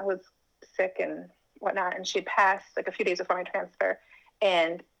grandma was sick and whatnot, and she had passed like a few days before my transfer.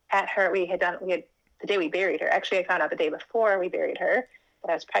 And at her, we had the day we buried her. Actually, I found out the day before we buried her that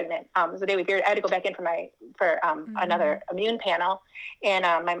I was pregnant. It was the day we buried. I had to go back in for another immune panel, and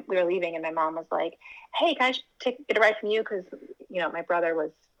we were leaving, and my mom was like, "Hey, can I get a ride from you? Because my brother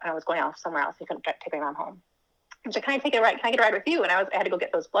was going off somewhere else. He couldn't take my mom home." And she's like, "Can I take a ride? Can I get a ride with you?" And I had to go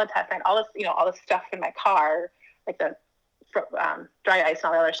get those blood tests and all this stuff in my car, like the dry ice and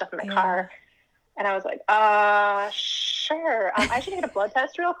all the other stuff in my car. And I was like, sure. I should get a blood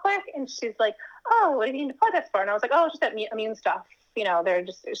test real quick. And she's like, oh, what do you need a blood test for? And I was like, oh, just that immune stuff. They're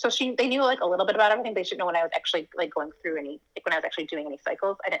just, so they knew like a little bit about everything. They should know when I was actually like going through when I was actually doing any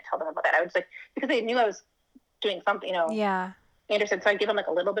cycles. I didn't tell them about that. I was like, because they knew I was doing something, Yeah. Anderson. So I gave them like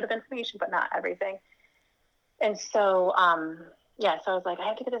a little bit of information, but not everything. And so, so I was like, I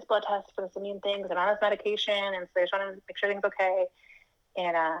have to get this blood test for this immune thing because I'm on this medication. And so I just wanted to make sure everything's okay.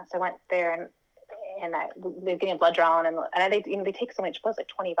 And so I went there and they're getting blood drawn, and they take so much blood, like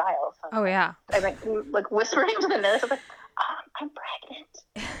 20 vials. So yeah. I'm like whispering to the nurse. I was like, I'm pregnant.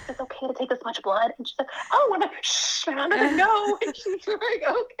 Is it okay to take this much blood? And she's like, oh, I'm like, shh, my mom doesn't know. And she's like,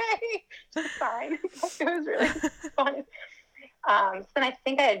 okay, she's fine. It was really fun. So then I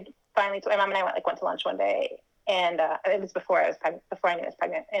think I had finally, my mom and I went to lunch one day, and it was before I knew I was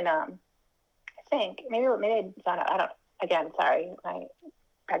pregnant. And I think maybe I found out. Again, sorry, my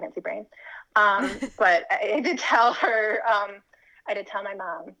pregnancy brain. But I did tell her, I did tell my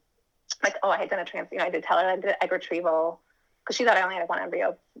mom, like, oh, I had done a transfer. I did tell her I did egg retrieval because she thought I only had one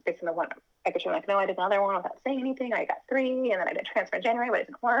embryo based on the one egg retrieval. Like, no, I did another one without saying anything. I got 3, and then I did transfer in January, but it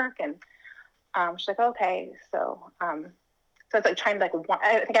didn't work. And she's like, okay. So I was like trying to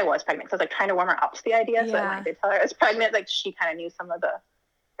I think I was pregnant. So I was like trying to warm her up to the idea. So that when I did tell her I was pregnant, like she kind of knew some of the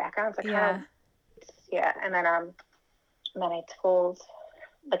backgrounds. And then I told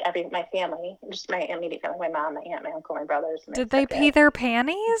my family, just my immediate family, my mom, my aunt, my uncle, my brothers. Did they pee their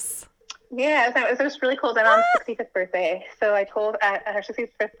panties? Yeah, it was really cool. It was my mom's 65th birthday. So I told at her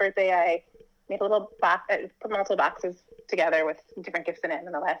 65th birthday, I made a little box, put multiple boxes together with different gifts in it. And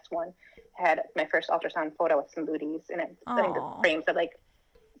then the last one had my first ultrasound photo with some booties in it. I think the frame said like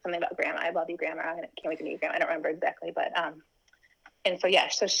something about grandma. I love you, grandma. I can't wait to meet you, grandma. I don't remember exactly, but and so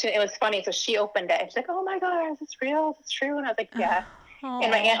it was funny. So she opened it. And she's like, "Oh my God, is this real? Is this true?" And I was like, "Yeah."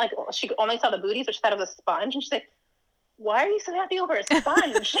 And my aunt, she only saw the booties, which she thought it was a sponge. And she's like, "Why are you so happy over a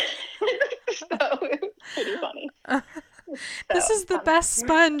sponge?" So it was pretty funny. This is the best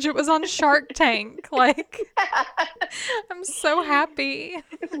sponge. It was on Shark Tank. Like, I'm so happy.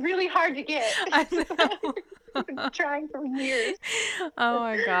 It's really hard to get. I know. I've been trying for years. Oh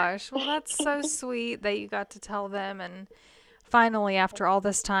my gosh. Well, that's so sweet that you got to tell them, and finally, after all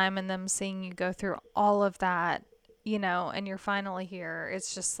this time and them seeing you go through all of that, and you're finally here,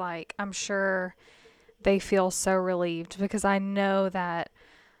 it's just like, I'm sure they feel so relieved, because I know that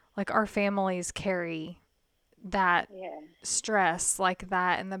like our families carry that Yeah. stress like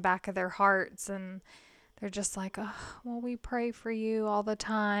that in the back of their hearts, and they're just like, oh, well, we pray for you all the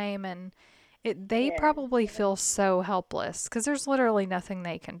time, and they Yeah. probably feel so helpless because there's literally nothing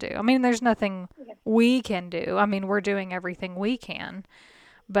they can do. I mean, there's nothing Yeah. we can do. I mean, we're doing everything we can,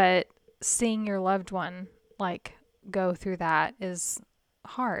 but seeing your loved one like go through that is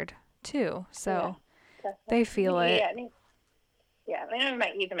hard too. Yeah. So they feel Definitely. it. Yeah. Yeah. I know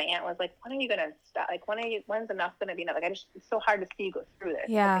even my aunt was like, when are you gonna stop? Like, when's enough gonna be enough? Like, it's so hard to see you go through this.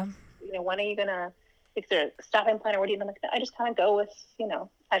 Yeah. Like, when are you gonna? Is there a stopping point, or what do you? I'm like, I just kind of go with,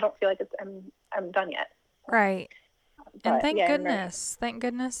 I don't feel like I'm done yet. Right. And But yeah, thank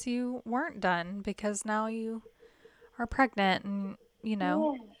goodness you weren't done, because now you are pregnant and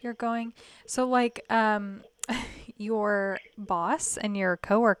yeah. you're going. So like your boss and your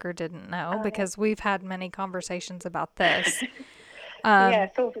coworker didn't know, Yeah. because we've had many conversations about this. Yeah.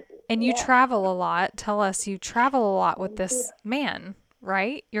 So And you yeah, travel a lot. Tell us, you travel a lot with I do. this man,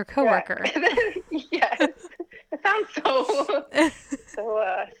 right? Your Correct. coworker. Yes. It sounds so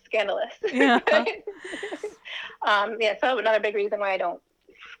scandalous. Yeah. Yeah. So another big reason why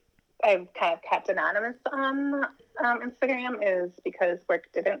I've kind of kept anonymous on Instagram is because work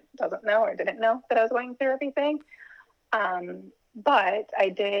didn't know that I was going through everything. But I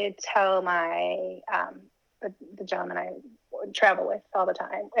did tell my the gentleman I would travel with all the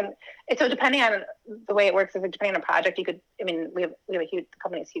time, and so depending on the way it works, is depending on the project, we have a huge, the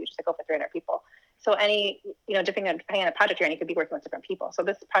company is huge, it's like over 300 people. So depending on the project you're in, you could be working with different people. So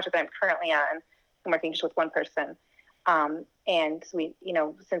this project that I'm currently on, I'm working just with one person, and we,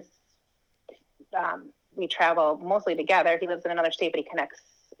 since we travel mostly together. He lives in another state, but he connects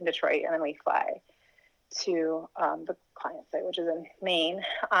in Detroit, and then we fly to the client site, which is in Maine.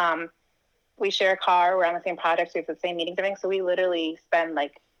 We share a car. We're on the same projects. We have the same meetings, everything. So we literally spend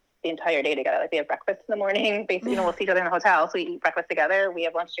like the entire day together. Like we have breakfast in the morning. Basically, we'll see each other in the hotel. So we eat breakfast together. We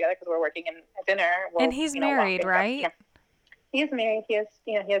have lunch together because we're working, and at dinner, And he's married, right? Yeah. He is married. He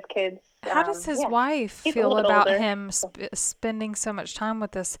has kids. How does his wife He's a feel little bit about older. him spending so much time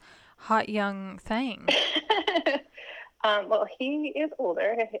with this hot young thing? Well, he is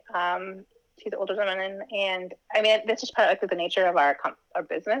older. She's an older woman, and I mean, this is part of the nature of our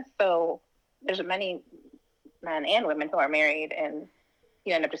business. So there's many men and women who are married, and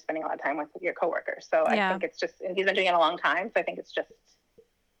you end up just spending a lot of time with your coworkers. So I think it's just, and he's been doing it a long time. So I think it's just,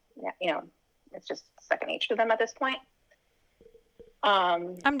 it's just second nature to them at this point.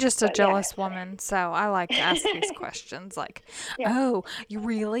 I'm just a jealous woman, so I like to ask these questions. Like, oh,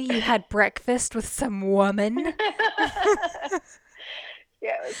 you had breakfast with some woman?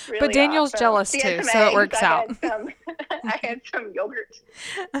 Yeah, it was really but Daniel's awesome. jealous too, so it works out. I had some yogurt.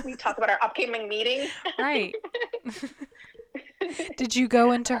 We talked about our upcoming meeting. Right. Did you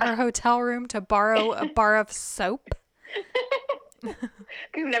go into her hotel room to borrow a bar of soap?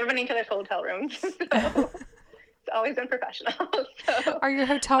 We've never been into their hotel rooms, so it's always been professional. So, are your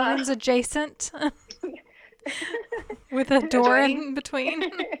hotel rooms adjacent? With a door in between?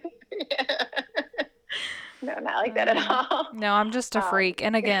 Yeah. No, not like that at all. No, I'm just a freak.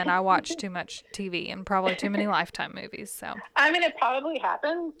 And again, I watch too much TV and probably too many Lifetime movies. So I mean, it probably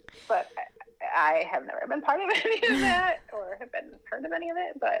happens, but I have never been part of any of that or have been heard of any of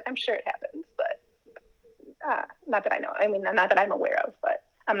it. But I'm sure it happens. But not that I know. I mean, not that I'm aware of. But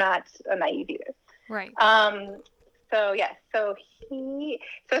I'm not naive either. Right. So yeah. So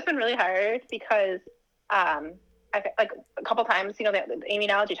it's been really hard because I've like a couple times. The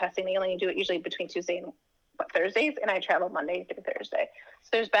immunology testing, they only do it usually between Tuesday and Thursdays, and I travel Monday through Thursday. So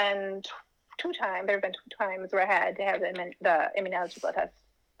there have been two times where I had to have the immunology blood test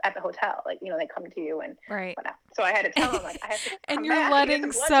at the hotel. Like, they come to you and whatnot. So I had to tell them, like, I have to come and you're back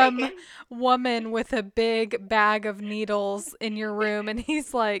letting some woman with a big bag of needles in your room, and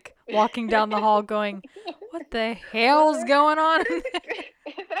he's like walking down the hall going, what the hell's going on? And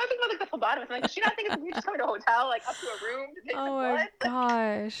I was thinking about like the phlebotomist. I'm like, does she not think it's weird just coming to a hotel, like up to a room to take some blood? My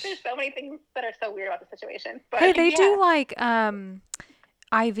gosh. There's so many things that are so weird about the situation. But, hey, they do like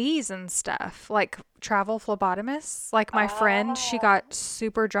IVs and stuff, like travel phlebotomists. Like my friend, she got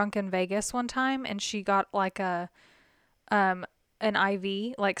super drunk in Vegas one time, and she got like an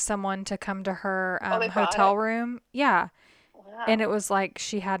IV, like someone to come to her hotel room. Yeah. Wow. And it was like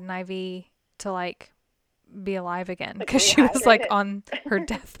she had an IV to like be alive again, because she was like on her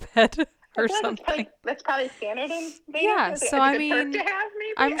deathbed or something. That's probably standard in Vegas. Yeah, so I mean,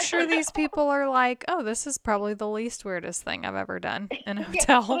 I'm I sure these people are like, oh, this is probably the least weirdest thing I've ever done in a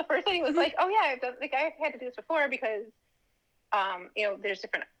hotel. Well, the first thing was like, oh yeah, I had to do this before because, there's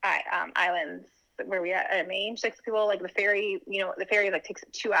different islands where we at Maine. She's like, some people like the ferry, the ferry like takes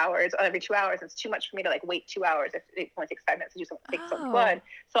 2 hours every 2 hours. It's too much for me to like wait 2 hours if it only takes 5 minutes to do take some blood.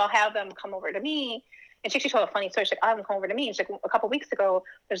 So I'll have them come over to me. And she actually told a funny story. She's like, I'll have them come over to me. And she's like, a couple weeks ago,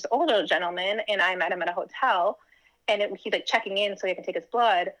 there's this older gentleman, and I met him at a hotel, and he's like checking in so he can take his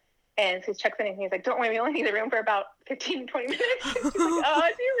blood. And so he checks in, and he's like, don't worry, we only need the room for about 15, 20 minutes. And she's like, oh,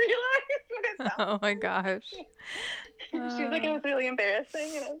 do you realize what it sounds Oh my gosh. She was like, it was really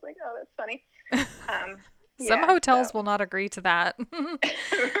embarrassing. And I was like, oh, that's funny. Some hotels will not agree to that.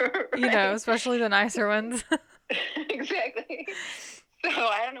 Especially the nicer ones. Exactly. So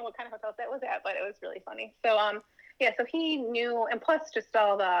I don't know what kind of hotels that was at, but it was really funny. So, so he knew, and plus just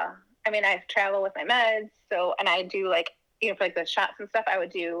I travel with my meds. So, and I do like, for like the shots and stuff, I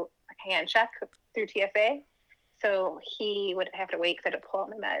would do a hand check through TSA. So he would have to wait because I had to pull out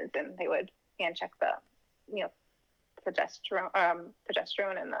my meds, and they would hand check the, progesterone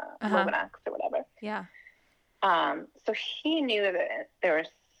and the Lovenox or whatever. Yeah. So he knew that there was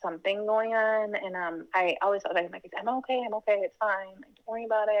something going on, and I always felt like I'm okay, it's fine, like, don't worry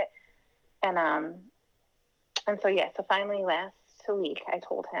about it. And so finally last week I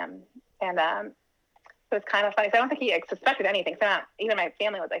told him, and it was kind of funny. So I don't think he suspected anything. So even my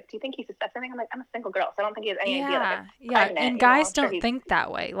family was like, do you think he suspects anything? I'm like, I'm a single girl, so I don't think he has any idea that I'm pregnant. And guys don't think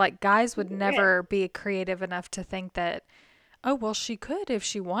that way. Like, guys would never be creative enough to think that, oh, well, she could if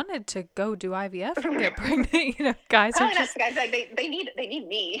she wanted to go do IVF and get pregnant. Guys are just... Guys, like, they need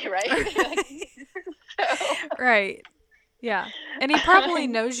me, right? So. Right. Yeah. And he probably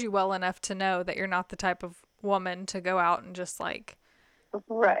knows you well enough to know that you're not the type of woman to go out and just, like,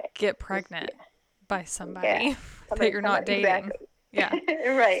 get pregnant by somebody that you're not dating. Exactly. Yeah.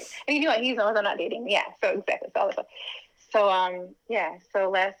 Right. And he knows I'm not dating. Yeah. So exactly. So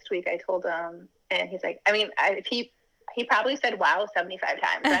last week I told him, and he's like, he probably said wow 75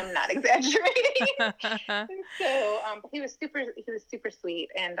 times. I'm not exaggerating. So he was super sweet,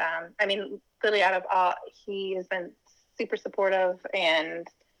 and literally out of all, he has been super supportive, and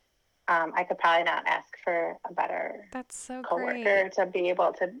I could probably not ask for a better coworker to be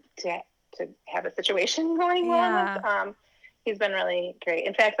able to have a situation going on with. He's been really great.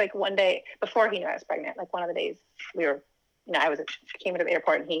 In fact, like one day before he knew I was pregnant, like one of the days we were, came into the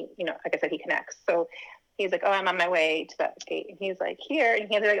airport, and he, like I said, he connects. So he's like, oh, I'm on my way to that gate. And he's like, here. And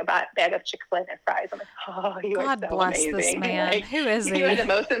he has like a bag of Chick-fil-A and fries. I'm like, oh, you are so bless amazing. This man. Like, who is he? You are the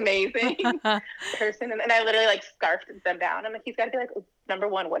most amazing person. And I literally like scarfed them down. I'm like, he's got to be like, number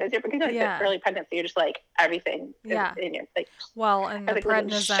one, what is your, because like the early pregnancy, you're just like, everything is in your, like, well, and the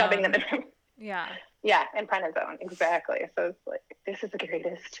prednisone. Shoving them in. Yeah. Yeah, and prednisone, exactly. So it's like, this is the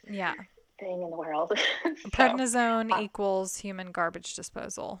greatest thing in the world. Prednisone equals human garbage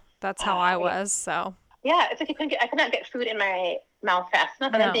disposal. That's how I was, so. Yeah, it's like I could not get food in my mouth fast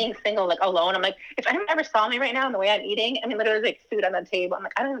enough. And then being single, like alone, I'm like, if anyone ever saw me right now and the way I'm eating, literally like food on the table, I'm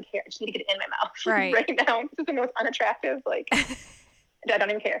like, I don't even care. I just need to get it in my mouth right now. This is the most unattractive, like, I don't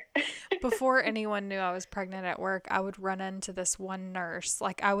even care. Before anyone knew I was pregnant at work, I would run into this one nurse.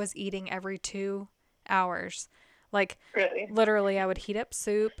 Like, I was eating every 2 hours. Like, literally, I would heat up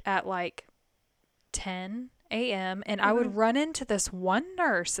soup at like 10 a.m. and I would run into this one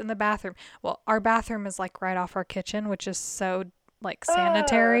nurse in the bathroom. Well, our bathroom is like right off our kitchen, which is so like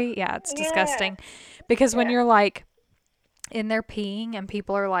sanitary. Yeah, it's disgusting. Because when you're like in there peeing and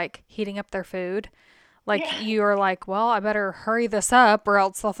people are like heating up their food, like you're like, well, I better hurry this up or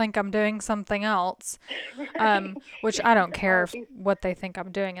else they'll think I'm doing something else. Which I don't care what they think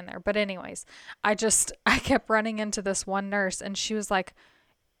I'm doing in there. But anyways, I kept running into this one nurse, and she was like,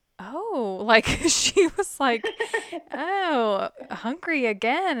 oh, like she was like, oh, hungry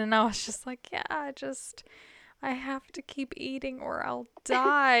again. And I was just like, yeah, I have to keep eating or I'll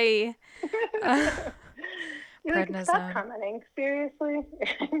die. Prednisone. Stop commenting, seriously.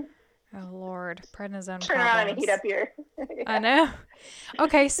 Oh Lord, prednisone. Turn around and heat up your. I know.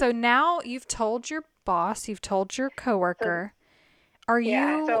 Okay, so now you've told your boss, you've told your coworker.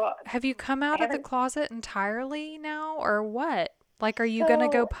 Have you come out of the closet entirely now, or what? Like, are you gonna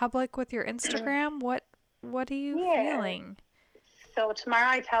go public with your Instagram? What are you feeling? So tomorrow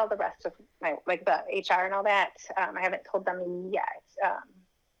I tell the rest of my, like, the HR and all that. I haven't told them yet.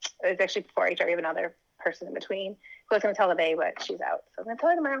 It was actually before HR, we have another person in between who I was going to tell today, but she's out. So I'm going to tell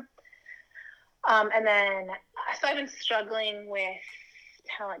her tomorrow. And then, so I've been struggling with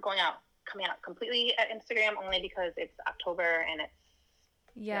coming out completely at Instagram, only because it's October and it's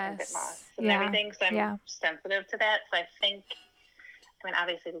bit lost and everything. So I'm sensitive to that. So I think,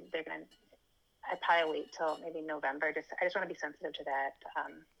 obviously I'd probably wait till maybe November. I just want to be sensitive to that.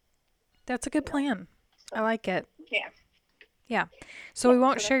 That's a good plan. So, I like it. Yeah. Yeah. So we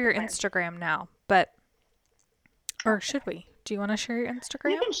won't share your Instagram now, but, or should we? Do you want to share your You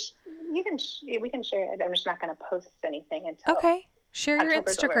Instagram? can, we can share it. I'm just not going to post anything until Okay. Share your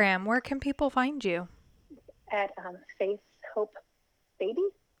October's over. Instagram. Where can people find you? At Faith Hope Baby.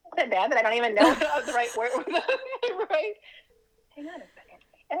 Is that bad that I don't even know the right word? Right? Hang on a second.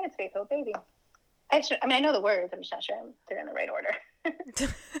 I think it's Faith Hope Baby. I know the words. I'm just not sure they're in the right order.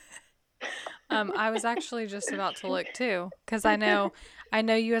 I was actually just about to look too, because I know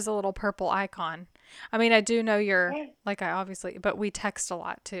you as a little purple icon. I mean, I do know you're like, I obviously, but we text a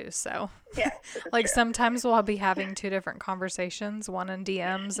lot too. So Yeah, like true. sometimes we'll be having two different conversations, one in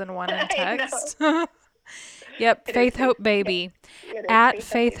DMs and one in I text. Yep. It Faith is Hope Baby It is at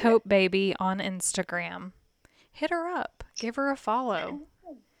Faith Baby. Hope Baby on Instagram. Hit her up. Give her a follow.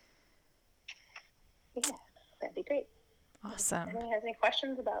 Yeah, that'd be great. Awesome. Anyone has any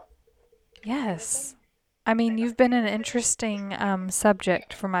questions about? Yes. I mean, you've been an interesting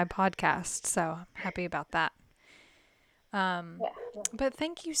subject for my podcast, so I'm happy about that. Yeah. But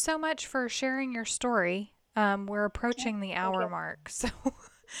thank you so much for sharing your story. We're approaching the hour mark, so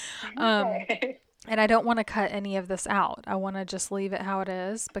Okay. and I don't want to cut any of this out. I want to just leave it how it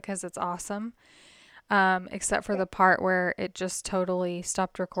is because it's awesome. Except for the part where it just totally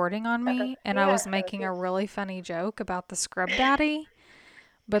stopped recording on me, and I was making a really funny joke about the scrub daddy,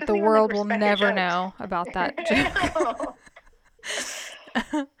 but the world will never know about that joke.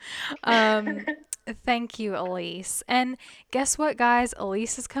 Thank you, Elise. And guess what, guys?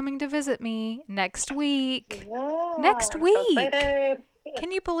 Elise is coming to visit me next week. Yeah, Next I'm week. So excited.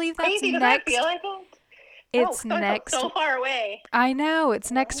 Can you believe that's Crazy, does next? that feel like it? It's so next. so far away. I know.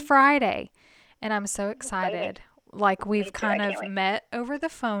 It's next Friday. And I'm so excited. Like, we've too. kind I of can't wait. met over the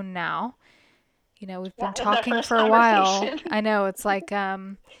phone now. You know, we've been It's our talking first for a while. conversation. I know. It's like,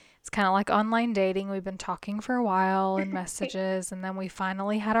 it's kind of like online dating. We've been talking for a while in messages, and then we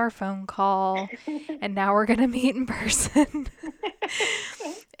finally had our phone call, and now we're going to meet in person.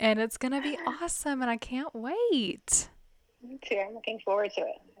 And it's going to be awesome, and I can't wait. Me too. I'm looking forward to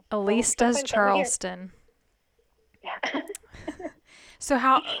it. Elise does Charleston. Yeah. So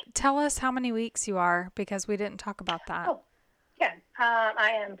tell us how many weeks you are, because we didn't talk about that. Oh, yeah.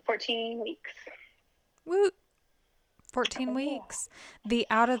 I am 14 weeks. Woo! 14 weeks. The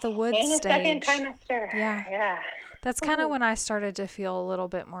out of the woods In the stage. second trimester. Yeah. Yeah. That's kind of when I started to feel a little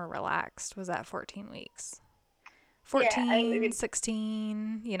bit more relaxed, was at 14 weeks. 14,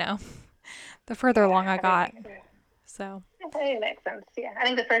 16, you know, the further along I got. So. It makes sense. Yeah. I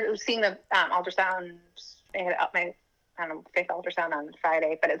think seeing the ultrasound, I had up my fifth ultrasound on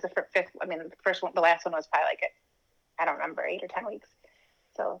Friday, but it's the fifth. I mean, the first one, the last one was probably like I don't remember, 8 or 10 weeks.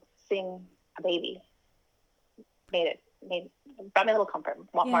 So seeing a baby brought me a little comfort,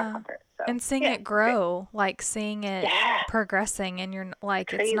 more comfort. So, and seeing it grow, like seeing it progressing, and you're like,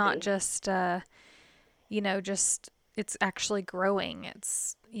 crazy. It's not just, it's actually growing.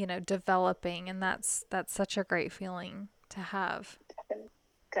 It's, developing, and that's such a great feeling to have.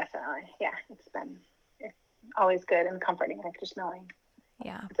 Definitely. Yeah. It's always good and comforting, like just knowing.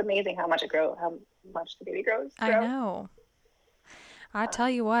 Yeah. It's amazing how much the baby grows. I know. I tell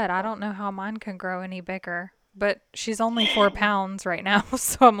you what, I don't know how mine can grow any bigger, but she's only 4 pounds right now.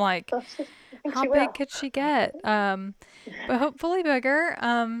 So I'm like, how big could she get? But hopefully bigger.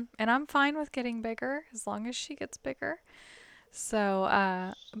 And I'm fine with getting bigger as long as she gets bigger.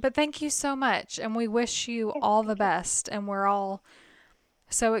 So, but thank you so much. And we wish you all the best. And we're all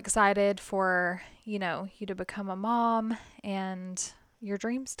so excited for, you to become a mom and your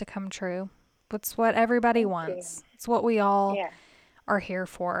dreams to come true. It's what everybody wants. It's what we all are here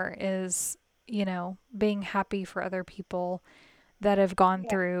for, is, being happy for other people that have gone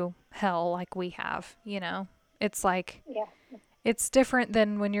through hell like we have. It's like, it's different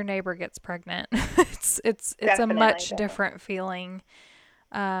than when your neighbor gets pregnant. It's a much different feeling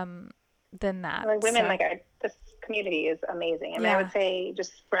than that. Like women, this community is amazing. I mean, I would say,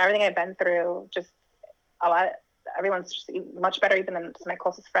 just for everything I've been through, just everyone's just much better even than my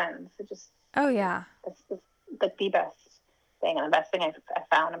closest friends. It just, it's like the best thing and the best thing I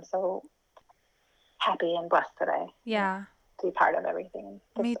found. I'm so happy and blessed today. Yeah. To be part of everything.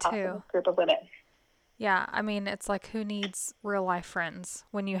 Me too. Awesome group of women. Yeah, I mean, it's like, who needs real life friends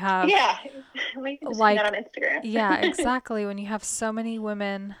when you have like on Instagram. Yeah, exactly. When you have so many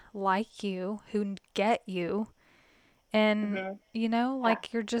women like you who get you, and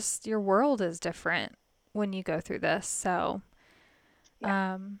your world is different when you go through this. So,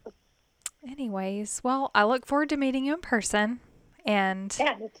 anyways, well, I look forward to meeting you in person, and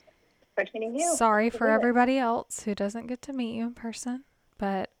meeting you. Sorry for everybody else who doesn't get to meet you in person.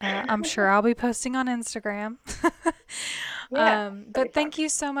 But I'm sure I'll be posting on Instagram. Yeah. But thank you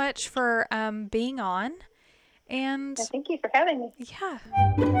so much for being on. And Thank you for having me.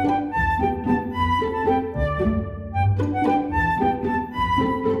 yeah.